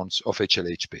hyperresponse of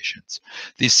HLH patients.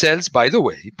 These cells, by the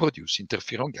way, produce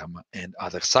interferon gamma and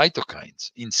other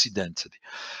cytokines, incidentally.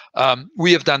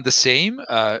 We have done the same,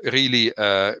 really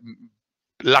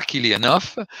luckily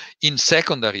enough, in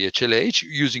secondary HLH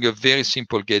using a very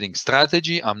simple gating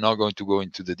strategy. I'm not going to go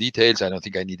into the details. I don't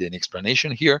think I need any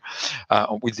explanation here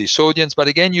with this audience. But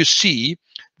again, you see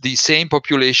the same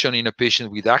population in a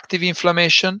patient with active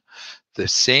inflammation, the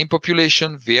same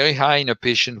population very high in a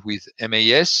patient with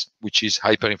MAS, which is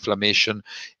hyperinflammation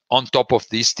on top of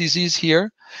this disease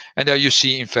here. And there you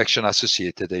see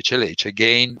infection-associated HLH.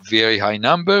 Again, very high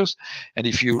numbers. And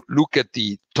if you look at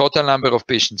the total number of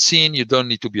patients seen, you don't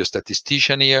need to be a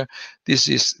statistician here. This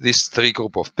is this three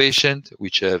group of patients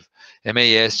which have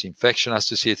MAS,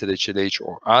 infection-associated HLH,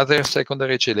 or other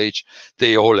secondary HLH.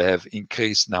 They all have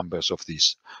increased numbers of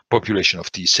this population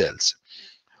of T cells.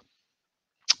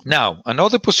 Now,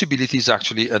 another possibility is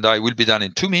actually, and I will be done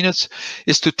in 2 minutes,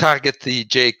 is to target the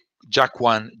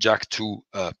JAK1,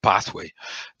 JAK2 pathway.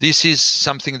 This is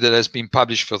something that has been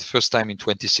published for the first time in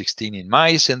 2016 in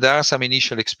mice, and there are some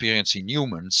initial experience in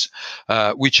humans,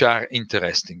 which are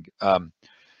interesting.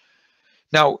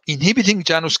 Now, inhibiting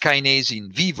Janus kinase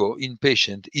in vivo in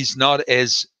patient is not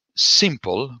as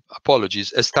simple,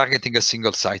 apologies, as targeting a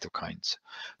single cytokines.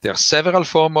 There are several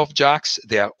forms of JAKs.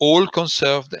 They are all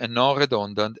conserved and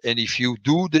non-redundant. And if you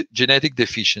do the genetic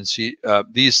deficiency,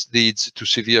 this leads to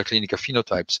severe clinical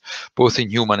phenotypes, both in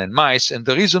human and mice. And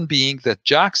the reason being that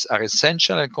JAKs are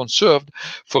essential and conserved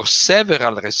for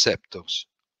several receptors,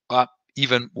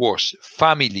 even worse,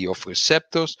 family of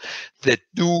receptors that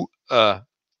do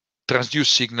transduce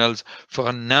signals for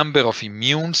a number of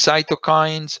immune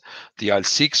cytokines, the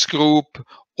IL-6 group,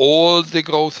 all the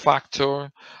growth factor,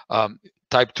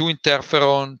 type 2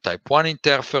 interferon, type 1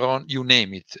 interferon, you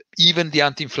name it, even the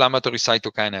anti-inflammatory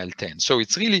cytokine IL-10. So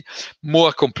it's really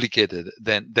more complicated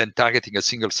than targeting a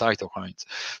single cytokine.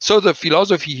 So the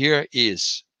philosophy here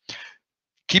is,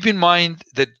 keep in mind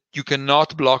that you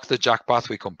cannot block the JAK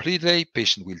pathway completely,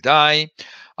 patient will die.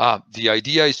 The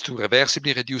idea is to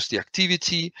reversibly reduce the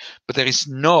activity, but there is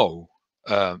no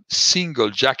single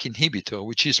JAK inhibitor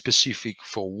which is specific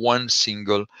for one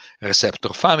single receptor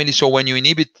family. So when you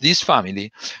inhibit this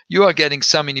family, you are getting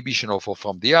some inhibition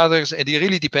from the others, and it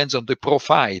really depends on the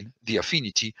profile, the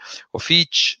affinity of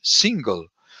each single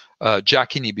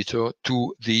JAK inhibitor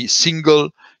to the single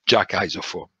JAK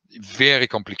isoform. Very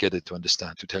complicated to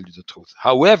understand, to tell you the truth.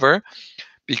 However,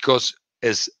 because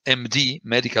as MD,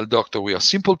 medical doctor, we are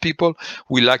simple people,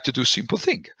 we like to do simple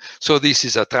things. So this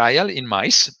is a trial in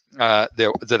mice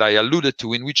that I alluded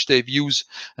to, in which they've used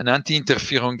an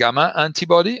anti-interferon gamma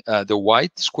antibody, the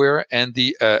white square, and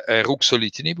the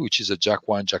ruxolitinib, which is a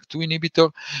JAK1, JAK2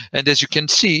 inhibitor. And as you can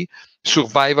see,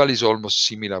 survival is almost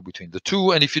similar between the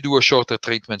two. And if you do a shorter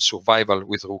treatment, survival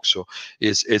with Ruxo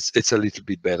it's a little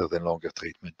bit better than longer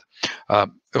treatment.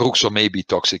 Ruxo may be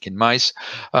toxic in mice.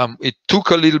 It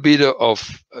took a little bit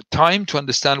of time to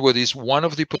understand what is one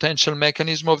of the potential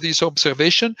mechanisms of this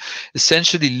observation,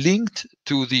 essentially linked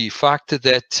to the fact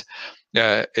that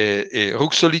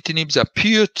ruxolitinibs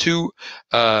appear to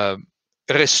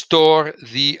restore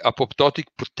the apoptotic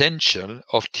potential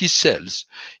of T cells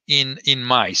in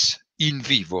mice in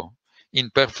vivo, in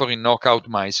perforin knockout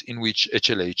mice in which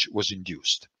HLH was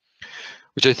induced,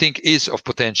 which I think is of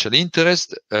potential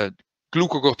interest.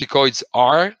 glucocorticoids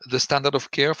are the standard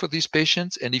of care for these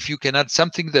patients. And if you can add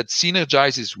something that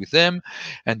synergizes with them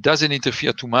and doesn't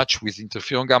interfere too much with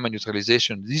interferon gamma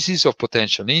neutralization, this is of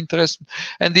potential interest.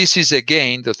 And this is,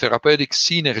 again, the therapeutic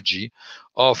synergy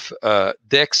of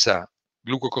DEXA,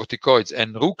 glucocorticoids,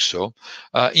 and Ruxo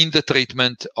in the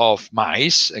treatment of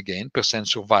mice, again, percent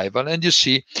survival. And you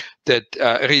see that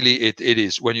really it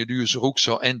is, when you use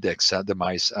Ruxo and DEXA, the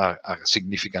mice are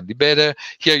significantly better.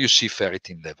 Here you see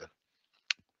ferritin level.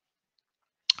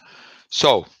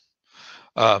 So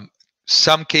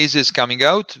some cases coming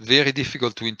out, very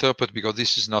difficult to interpret because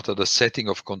this is not a setting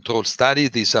of control study.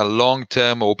 These are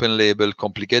long-term, open-label,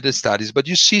 complicated studies, but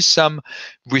you see some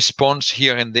response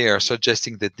here and there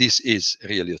suggesting that this is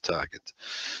really a target.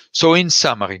 So in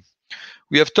summary,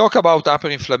 we have talked about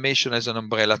hyperinflammation as an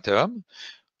umbrella term.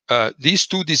 These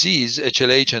two diseases,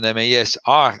 HLH and MAS,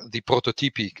 are the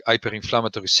prototypic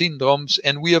hyperinflammatory syndromes,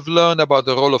 and we have learned about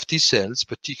the role of T cells,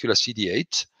 particularly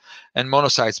CD8, and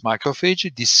monocytes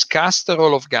macrophage, discussed the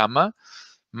role of gamma,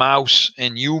 mouse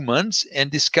and humans,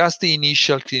 and discussed the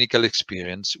initial clinical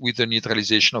experience with the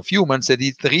neutralization of humans, that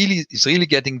it really is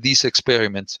getting these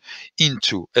experiments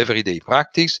into everyday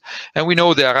practice. And we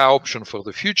know there are options for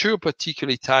the future,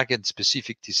 particularly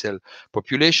target-specific T cell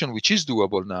population, which is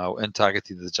doable now and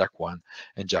targeting the JAK1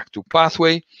 and JAK2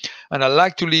 pathway. And I'd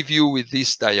like to leave you with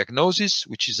this diagnosis,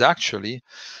 which is actually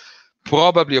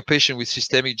probably a patient with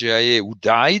systemic GIA who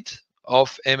died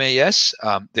of MAS.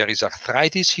 There is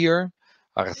arthritis here,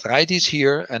 and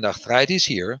arthritis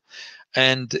here.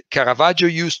 And Caravaggio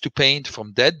used to paint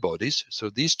from dead bodies.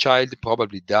 So this child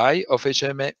probably died of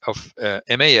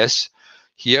MAS.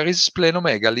 Here is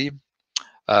splenomegaly,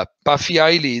 puffy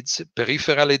eyelids,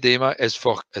 peripheral edema as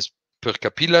per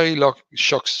capillary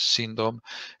shock syndrome,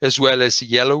 as well as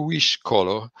yellowish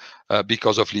color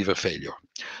because of liver failure.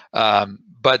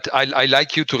 But I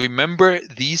like you to remember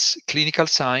these clinical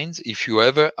signs if you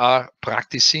ever are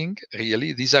practicing.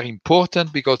 Really, these are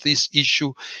important because this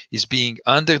issue is being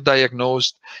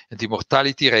underdiagnosed and the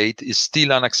mortality rate is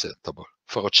still unacceptable.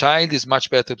 For a child, it's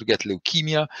much better to get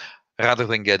leukemia rather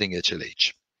than getting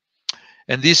HLH.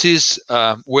 And this is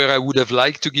where I would have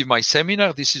liked to give my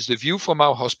seminar. This is the view from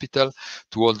our hospital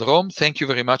to Old Rome. Thank you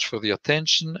very much for the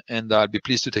attention, and I'll be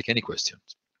pleased to take any questions.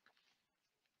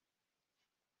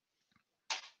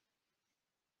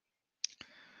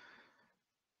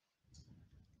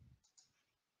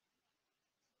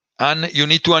 Anne, you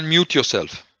need to unmute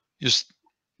yourself.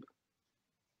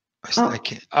 I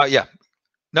can't. Yeah.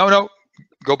 No,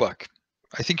 go back.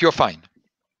 I think you're fine.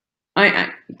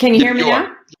 Can you hear me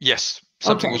now? Yes,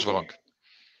 something was wrong.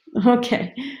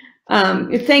 Okay.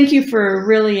 Thank you for a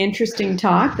really interesting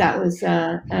talk. That was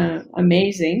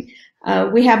amazing.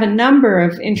 We have a number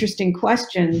of interesting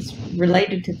questions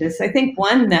related to this. I think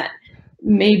one that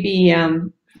may be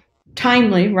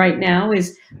timely right now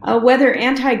is whether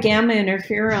anti-gamma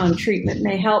interferon treatment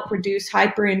may help reduce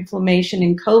hyperinflammation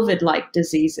in COVID-like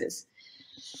diseases.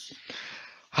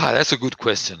 That's a good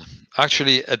question.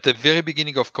 Actually, at the very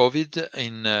beginning of COVID,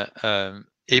 in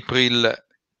April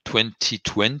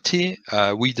 2020,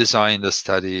 we designed a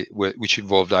study which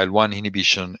involved IL-1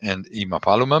 inhibition and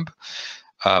emapalumab.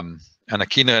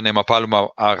 Anakinra and emapalumab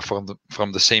are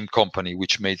from the same company,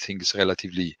 which made things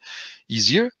relatively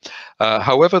easier.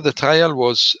 However, the trial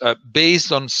was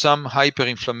based on some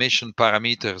hyperinflammation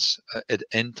parameters at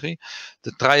entry.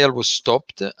 The trial was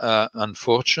stopped,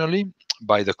 unfortunately,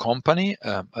 by the company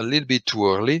a little bit too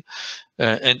early.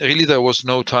 And really, there was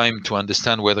no time to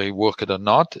understand whether it worked or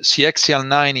not.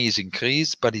 CXCL9 is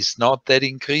increased, but it's not that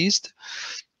increased.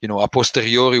 You know, a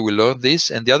posteriori we learned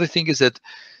this. And the other thing is that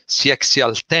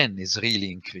CXCL10 is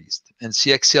really increased. And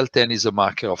CXCL10 is a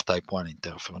marker of type 1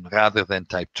 interferon rather than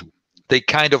type 2. They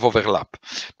kind of overlap.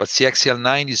 But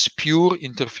CXCL9 is pure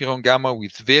interferon gamma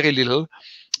with very little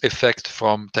effect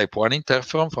from type 1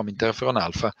 interferon, from interferon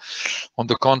alpha. On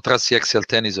the contrast,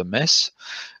 CXCL10 is a mess.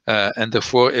 And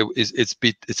therefore,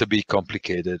 it's a bit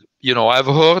complicated. You know, I've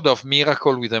heard of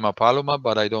miracle with emapalumab,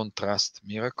 but I don't trust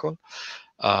miracle.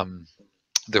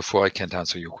 Therefore, I can't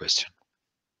answer your question,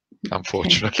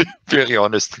 unfortunately, very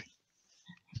honestly.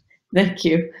 Thank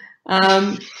you.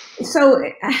 So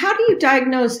how do you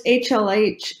diagnose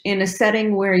HLH in a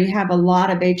setting where you have a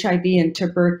lot of HIV and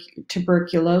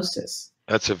tuberculosis?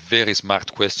 That's a very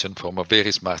smart question from a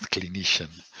very smart clinician.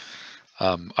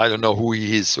 I don't know who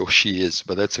he is or she is,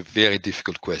 but that's a very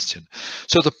difficult question.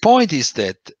 So the point is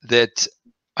that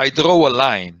I draw a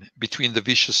line between the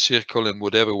vicious circle and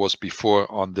whatever was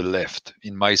before on the left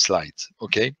in my slides,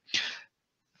 okay?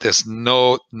 there's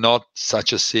not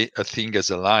such a thing as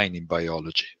a line in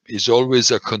biology. It's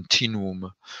always a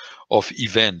continuum of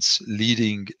events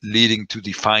leading to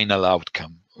the final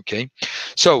outcome. Okay,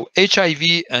 so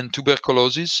HIV and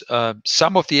tuberculosis,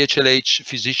 some of the HLH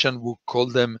physicians would call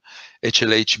them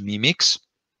HLH mimics.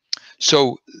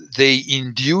 So they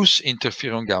induce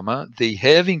interferon gamma, they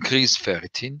have increased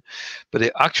ferritin, but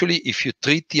actually, if you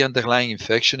treat the underlying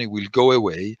infection, it will go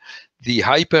away. The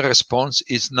hyper response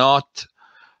is not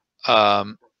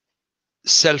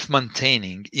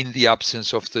self-maintaining in the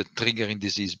absence of the triggering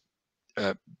disease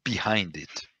behind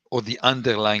it, or the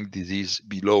underlying disease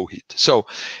below it. So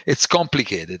it's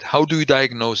complicated. How do you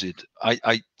diagnose it?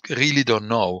 I really don't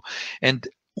know. And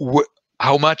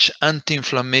how much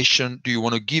anti-inflammation do you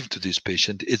want to give to this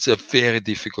patient? It's a very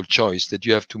difficult choice that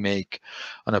you have to make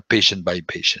on a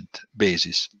patient-by-patient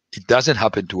basis. It doesn't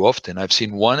happen too often. I've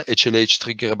seen one HLH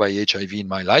triggered by HIV in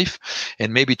my life,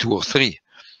 and maybe 2 or 3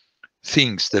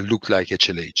 things that look like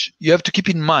HLH. You have to keep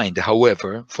in mind,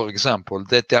 however, for example,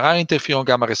 that there are interferon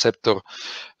gamma receptor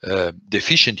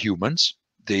deficient humans.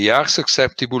 They are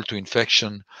susceptible to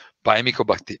infection by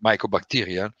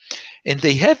mycobacteria, and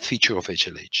they have feature of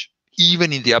HLH,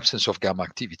 even in the absence of gamma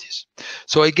activities.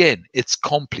 So again, it's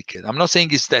complicated. I'm not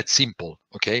saying it's that simple,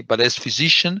 okay? But as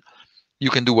physician, you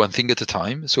can do one thing at a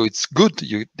time. So it's good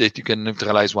that you can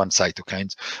neutralize one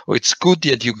cytokine, or it's good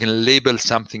that you can label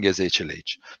something as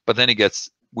HLH. But then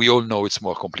we all know it's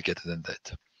more complicated than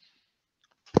that.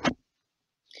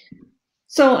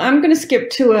 So I'm going to skip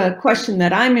to a question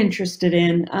that I'm interested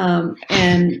in,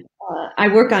 and I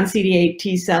work on CD8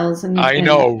 T cells. And I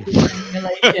know.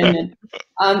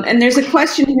 And there's a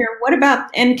question here: what about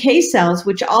NK cells,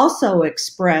 which also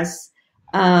express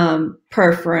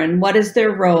perforin? What is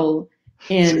their role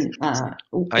in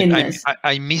this?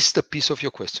 I missed a piece of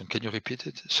your question. Can you repeat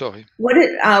it? Sorry.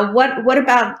 What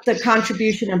about the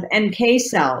contribution of NK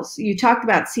cells? You talked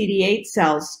about CD8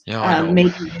 cells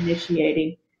maybe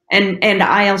initiating, and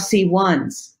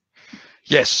ILC1s.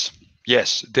 Yes,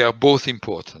 they are both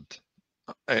important.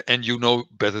 And you know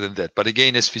better than that. But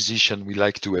again, as physician, we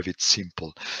like to have it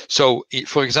simple. So,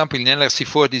 for example, in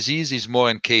LRC4 disease, is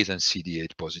more NK than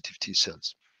CD8 positive T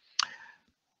cells.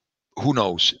 Who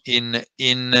knows? In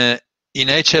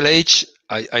HLH,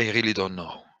 I really don't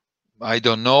know. I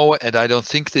don't know, and I don't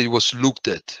think that it was looked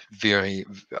at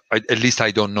at least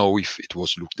I don't know if it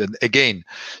was looked at. Again,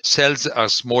 cells are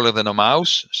smaller than a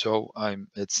mouse, so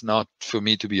it's not for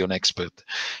me to be an expert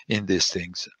in these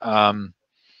things.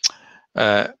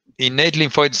 Innate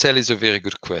lymphoid cell is a very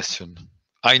good question.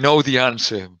 I know the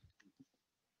answer.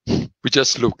 We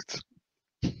just looked.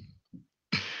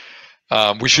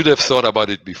 We should have thought about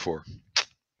it before.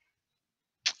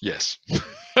 Yes.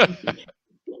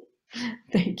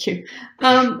 Thank you.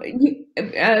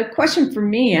 A question for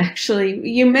me, actually.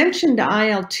 You mentioned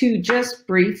IL-2 just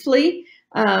briefly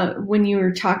when you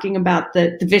were talking about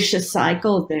the vicious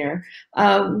cycle there.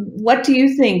 What do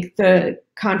you think the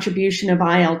contribution of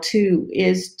IL-2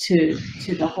 is to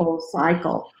the whole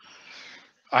cycle?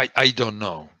 I don't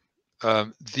know.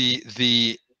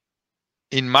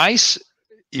 In mice,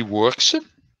 it works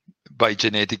by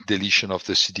genetic deletion of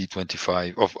the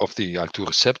CD25 of the IL-2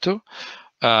 receptor.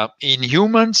 In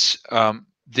humans,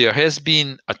 there has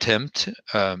been attempt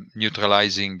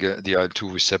neutralizing the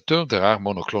IL-2 receptor. There are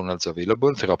monoclonals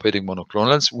available, therapeutic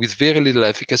monoclonals, with very little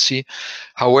efficacy.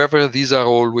 However, these are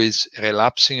always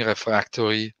relapsing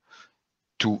refractory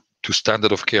to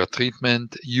standard of care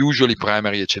treatment, usually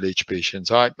primary HLH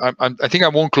patients. I think I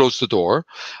won't close the door.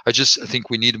 I think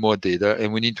we need more data,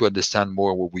 and we need to understand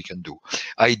more what we can do.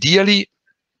 Ideally,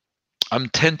 I'm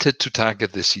tempted to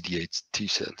target the CD8 T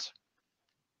cells.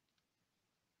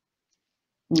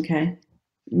 Okay,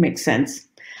 makes sense.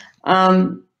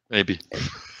 Maybe.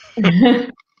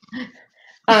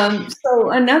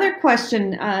 So another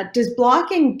question, does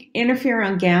blocking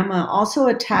interferon gamma also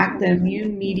attack the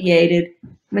immune-mediated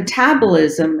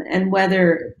metabolism, and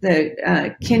whether the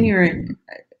kynurenine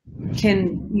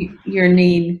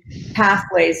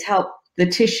pathways help the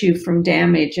tissue from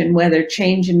damage, and whether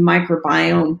change in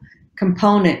microbiome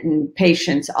component in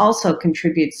patients also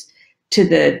contributes to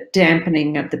the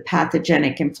dampening of the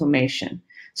pathogenic inflammation?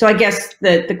 So I guess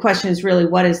the question is really,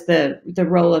 what is the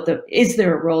role of is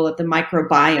there a role of the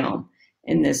microbiome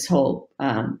in this whole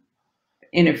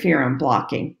interferon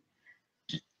blocking?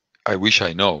 I wish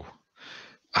I know.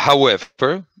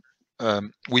 However,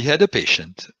 we had a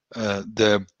patient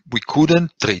we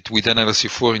couldn't treat with an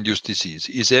LRC4 induced disease.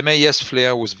 His MAS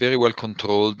flare was very well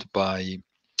controlled by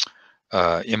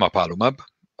emapalumab.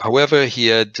 However, he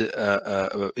had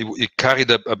he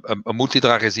carried a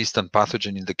multi-drug resistant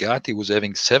pathogen in the gut. He was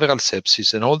having several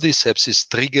sepsis, and all these sepsis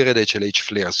triggered HLH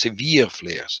flares, severe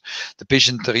flares. The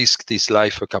patient risked his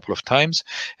life a couple of times,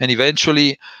 and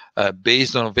eventually,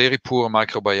 based on a very poor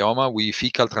microbiome, we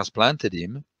fecal transplanted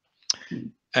him,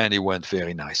 and it went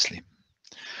very nicely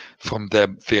from that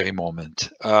very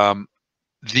moment.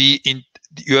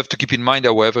 You have to keep in mind,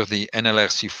 however, the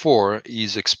NLRC4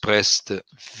 is expressed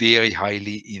very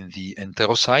highly in the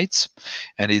enterocytes,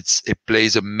 and it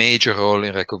plays a major role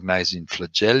in recognizing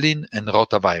flagellin and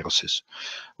rotaviruses,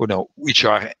 which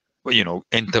are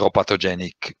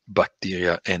enteropathogenic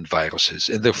bacteria and viruses.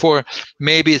 And therefore,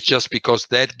 maybe it's just because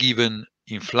that given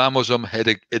inflammasome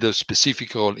had a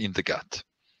specific role in the gut.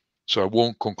 So I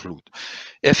won't conclude.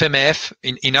 FMF,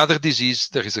 in other disease,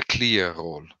 there is a clear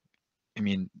role. I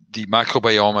mean, the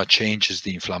microbiome changes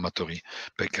the inflammatory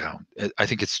background. I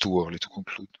think it's too early to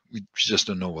conclude. We just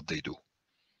don't know what they do.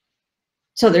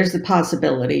 So there's the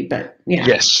possibility, but yeah.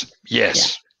 Yes. Yeah.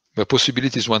 The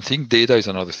possibility is one thing, data is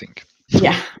another thing.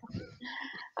 Yeah.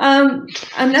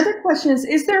 Another question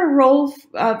is there a role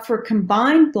for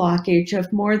combined blockage of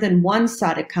more than one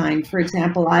cytokine, for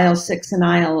example, IL-6 and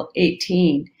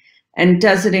IL-18, and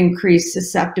does it increase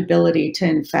susceptibility to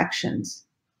infections?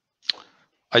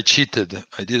 I cheated.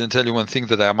 I didn't tell you one thing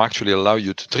that I'm actually allow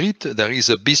you to treat. There is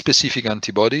a B-specific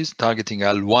antibodies targeting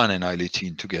IL-1 and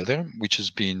IL-18 together, which has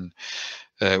been,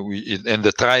 and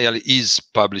the trial is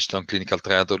published on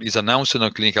clinicaltrial.gov, is announced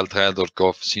on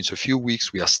clinicaltrial.gov since a few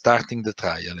weeks. We are starting the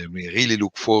trial, and we really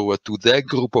look forward to that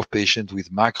group of patients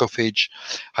with macrophage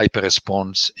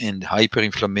hyperresponse and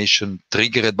hyperinflammation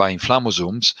triggered by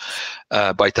inflammasomes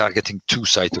by targeting 2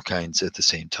 cytokines at the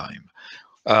same time.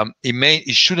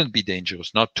 It shouldn't be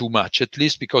dangerous, not too much, at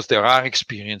least because they are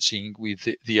experiencing with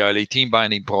the IL-18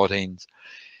 binding proteins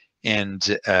and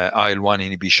IL-1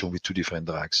 inhibition with 2 different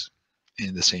drugs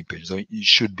in the same patient. So it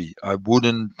should be.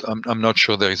 I'm not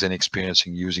sure there is any experience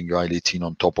in using IL-18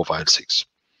 on top of IL-6.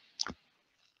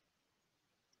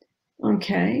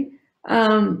 Okay.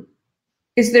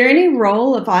 Is there any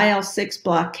role of IL-6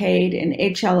 blockade in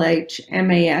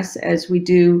HLH-MAS as we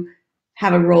do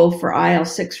have a role for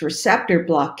IL-6 receptor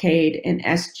blockade in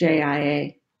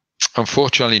SJIA?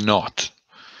 Unfortunately not.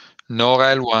 Nor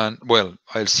IL-1, well,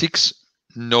 IL-6,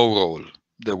 no role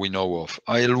that we know of.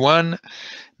 IL-1,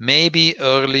 maybe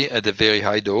early at a very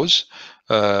high dose,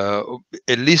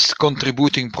 at least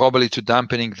contributing probably to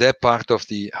dampening that part of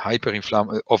the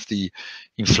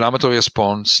inflammatory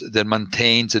response that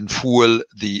maintains and fuel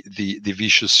the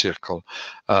vicious circle.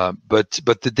 But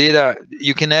the data,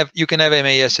 you can have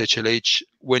MAS HLH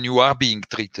when you are being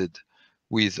treated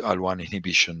with IL-1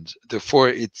 inhibitions. Therefore,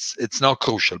 it's not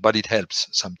crucial, but it helps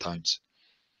sometimes.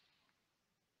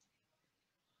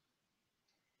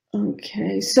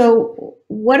 Okay, so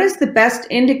what is the best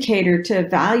indicator to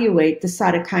evaluate the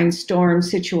cytokine storm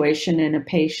situation in a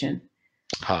patient?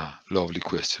 Lovely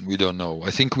question. We don't know.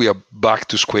 I think we are back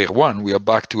to square one. We are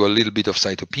back to a little bit of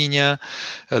cytopenia,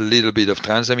 a little bit of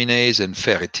transaminase and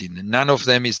ferritin. None of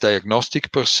them is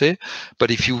diagnostic per se, but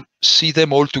if you see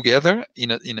them all together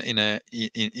in a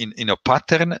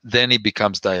pattern, then it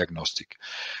becomes diagnostic.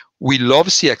 We love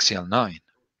CXCL9.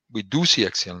 We do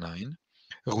CXCL9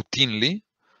 routinely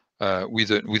with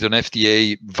an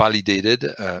FDA validated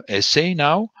assay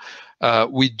now.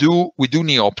 We do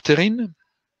neopterin,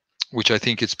 which I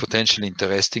think is potentially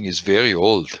interesting, is very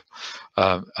old.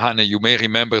 Hannah, you may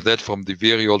remember that from the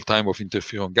very old time of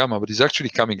interferon gamma, but it's actually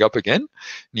coming up again.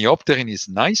 Neopterin is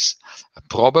nice,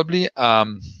 probably.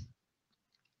 And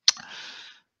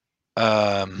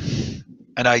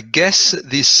I guess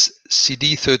this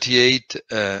CD38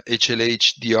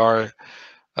 HLH-DR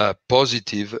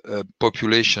positive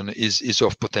population is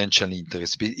of potential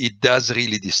interest. It does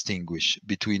really distinguish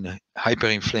between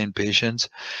hyperinflamed patients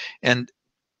and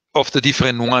of the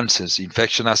different nuances,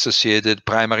 infection-associated,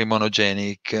 primary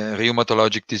monogenic,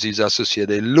 rheumatologic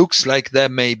disease-associated. It looks like that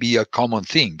may be a common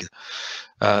thing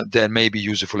that may be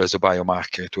useful as a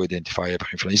biomarker to identify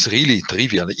hyperinflammation. It's really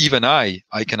trivial. Even I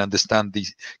can understand the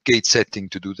gate setting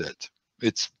to do that.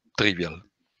 It's trivial.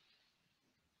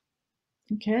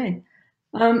 Okay.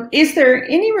 Is there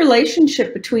any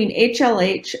relationship between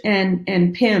HLH and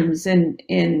PIMS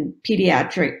in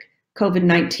pediatric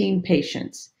COVID-19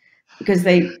 patients? Because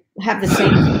they have the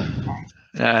same phenotype.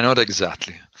 Not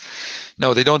exactly.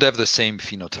 No, they don't have the same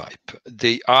phenotype.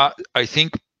 They are, I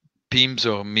think, PIMS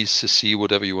or MIS-C,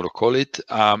 whatever you want to call it.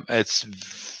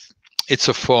 It's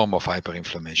a form of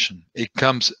hyperinflammation. It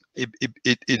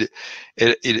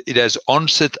has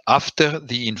onset after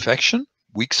the infection,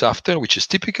 weeks after, which is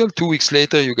typical. 2 weeks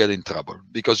later, you get in trouble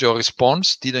because your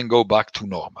response didn't go back to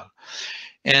normal.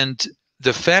 And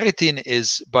the ferritin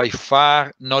is by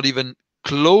far not even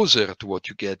closer to what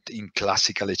you get in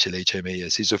classical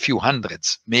HLH-MAS. It's a few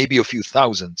hundreds, maybe a few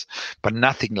thousands, but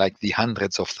nothing like the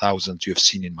hundreds of thousands you have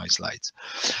seen in my slides.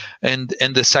 And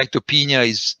the cytopenia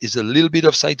is a little bit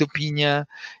of cytopenia.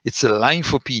 It's a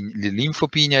lymphopenia. The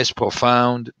lymphopenia is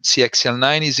profound.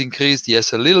 CXL9 is increased,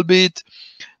 yes, a little bit.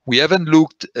 We haven't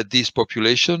looked at this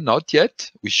population, not yet.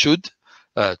 We should.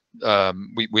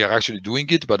 We are actually doing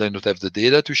it, but I don't have the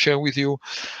data to share with you.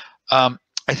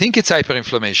 I think it's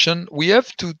hyperinflammation. We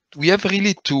have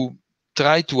really to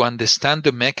try to understand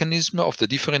the mechanism of the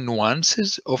different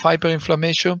nuances of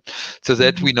hyperinflammation so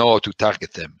that we know how to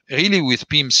target them. Really with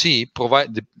PIMC,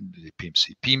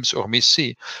 PIMS or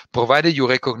MIS-C, provided you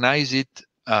recognize it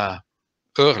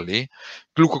early,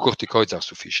 glucocorticoids are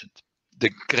sufficient.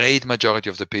 The great majority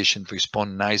of the patients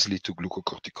respond nicely to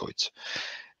glucocorticoids.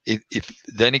 If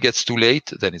then it gets too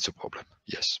late, then it's a problem.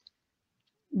 Yes.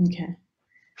 Okay.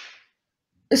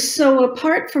 So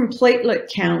apart from platelet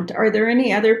count, are there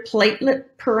any other platelet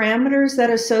parameters that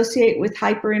associate with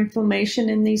hyperinflammation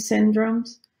in these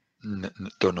syndromes?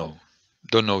 Don't know.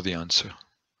 Don't know the answer.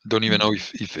 Don't even know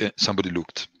if somebody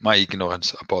looked. My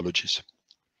ignorance. Apologies.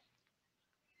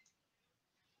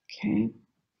 Okay.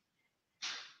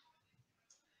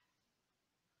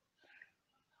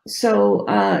 So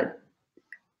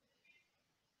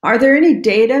are there any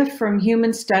data from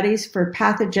human studies for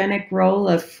pathogenic role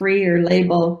of free or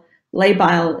labile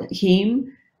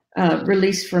heme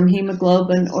released from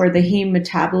hemoglobin or the heme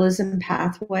metabolism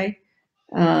pathway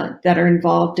that are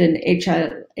involved in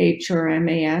HLH or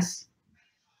MAS?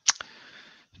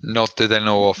 Not that I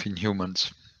know of in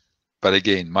humans, but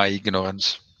again, my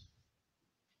ignorance.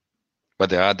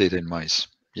 But there are data in mice,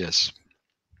 yes.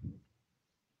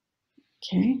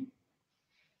 Okay.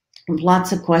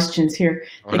 Lots of questions here.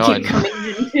 They keep coming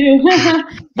in too.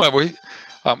 Well,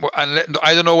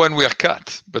 I don't know when we are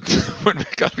cut, but when we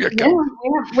cut, we are cut.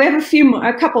 Yeah, we have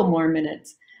a couple more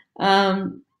minutes.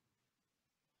 How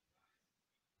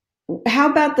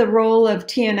about the role of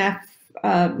TNF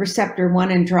receptor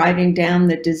 1 in driving down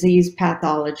the disease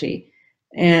pathology?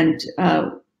 And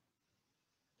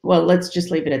well, let's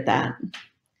just leave it at that.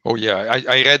 Oh yeah,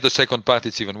 I read the second part.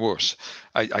 It's even worse.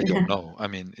 I don't know. I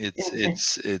mean,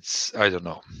 it's I don't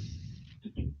know.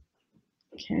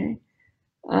 Okay.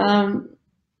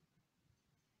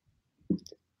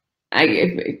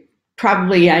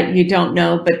 You don't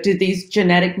know, but do these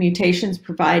genetic mutations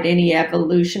provide any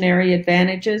evolutionary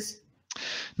advantages?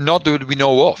 Not that we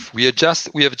know of. We have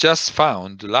just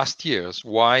found last years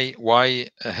why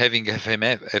having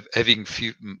FMF, having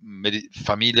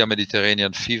familial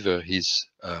Mediterranean fever is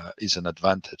an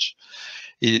advantage.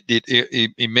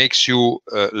 It makes you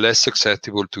less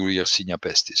susceptible to Yersinia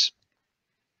pestis.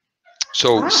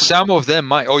 So some of them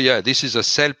might. Oh yeah, this is a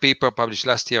Cell paper published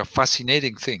last year.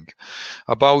 Fascinating thing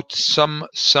about some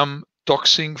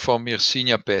toxin from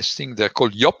Yersinia pestis. They're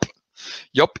called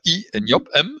YOP-E and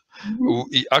YOP-M.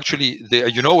 Actually,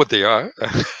 you know what they are,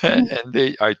 and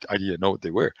I didn't know what they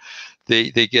were.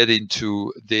 They get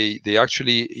into they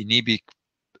actually inhibit.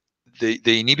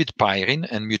 They inhibit pyrin,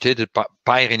 and mutated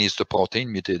pyrin is the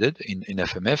protein mutated in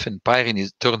FMF, and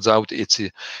pyrin turns out it's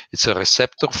a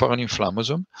receptor for an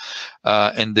inflammasome,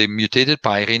 and the mutated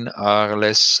pyrin are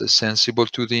less sensible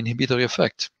to the inhibitory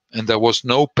effect. And there was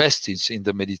no pestis in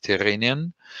the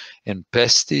Mediterranean, and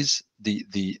pestis,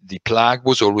 the plague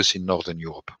was always in Northern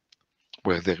Europe,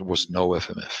 where there was no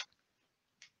FMF.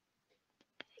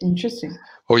 Interesting.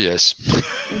 Oh yes.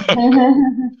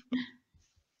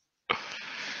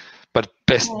 But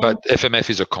FMF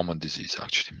is a common disease,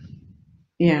 actually.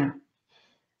 Yeah.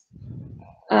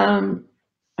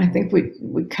 I think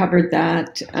we covered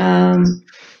that.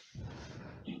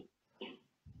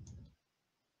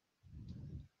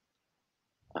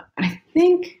 I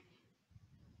think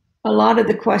a lot of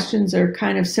the questions are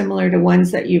kind of similar to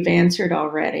ones that you've answered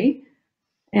already.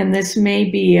 And this may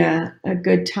be a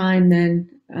good time then.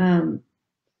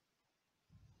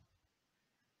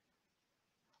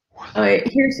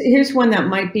 Here's one that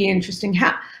might be interesting.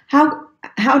 How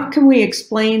can we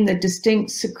explain the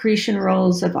distinct secretion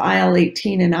roles of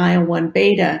IL-18 and IL-1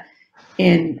 beta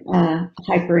in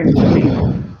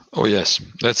hyperinflammation? Oh yes,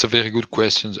 that's a very good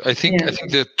question. I think there are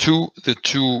the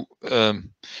two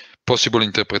possible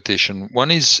interpretation. One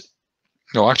is,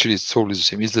 no, actually it's always the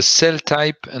same. It's the cell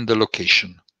type and the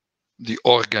location, the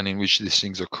organ in which these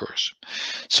things occurs.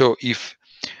 So if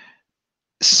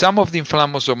some of the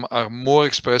inflammasomes are more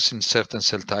expressed in certain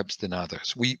cell types than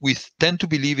others, we tend to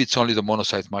believe it's only the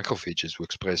monocyte macrophages who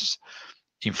express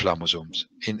inflammasomes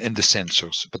in the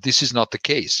sensors, but this is not the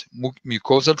case.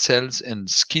 Mucosal cells and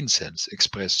skin cells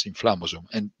express inflammasome,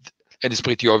 and it's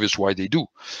pretty obvious why they do,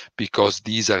 because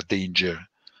these are danger,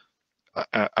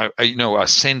 are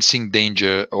sensing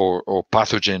danger or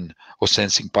pathogen or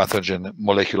sensing pathogen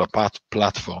molecular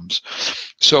platforms.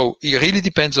 So it really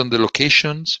depends on the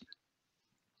locations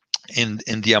and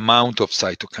the amount of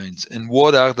cytokines, and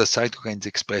what are the cytokines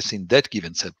expressed in that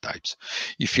given cell types.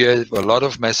 If you have a lot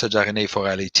of messenger RNA for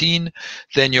IL-18,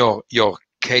 then your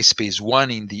K-space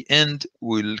 1 in the end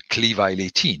will cleave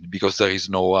IL-18 because there is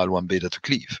no IL-1 beta to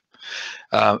cleave.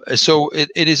 So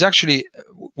it is actually,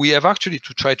 we have actually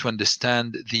to try to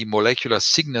understand the molecular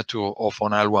signature of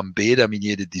an IL-1 beta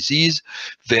mediated disease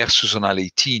versus an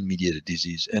IL-18 mediated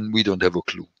disease, and we don't have a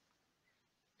clue.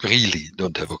 Really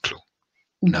don't have a clue.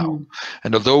 Now,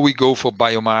 and although we go for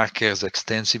biomarkers,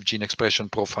 extensive gene expression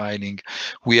profiling,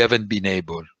 we haven't been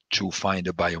able to find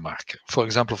a biomarker, for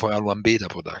example, for IL-1 beta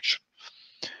production.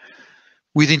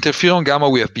 With interferon gamma,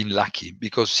 we have been lucky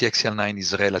because CXCL9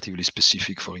 is relatively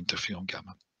specific for interferon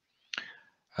gamma.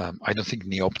 I don't think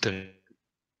neopterin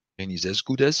is as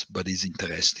good as, but is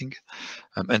interesting,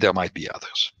 and there might be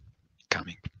others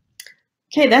coming.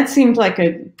 Okay, that seems like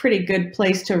a pretty good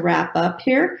place to wrap up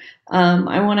here.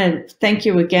 I want to thank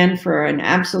you again for an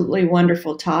absolutely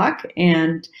wonderful talk,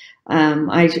 and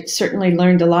I certainly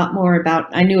learned a lot more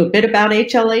about, I knew a bit about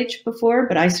HLH before,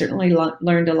 but I certainly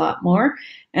learned a lot more.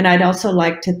 And I'd also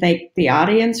like to thank the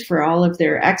audience for all of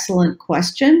their excellent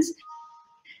questions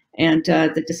and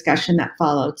the discussion that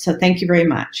followed. So thank you very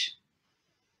much.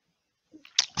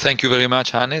 Thank you very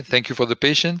much, Hanne. Thank you for the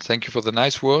patience. Thank you for the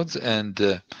nice words.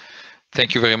 And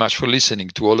thank you very much for listening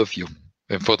to all of you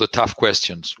and for the tough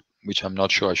questions, which I'm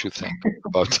not sure I should think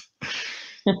about.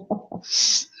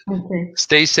 Okay.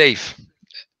 Stay safe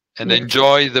and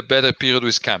enjoy the better period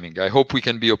is coming. I hope we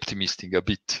can be optimistic a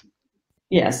bit.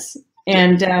 Yes.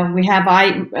 And we have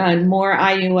more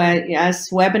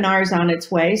IUS webinars on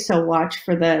its way, so watch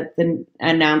for the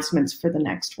announcements for the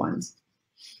next ones.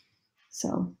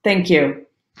 So thank you.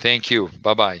 Thank you.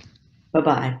 Bye-bye.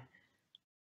 Bye-bye.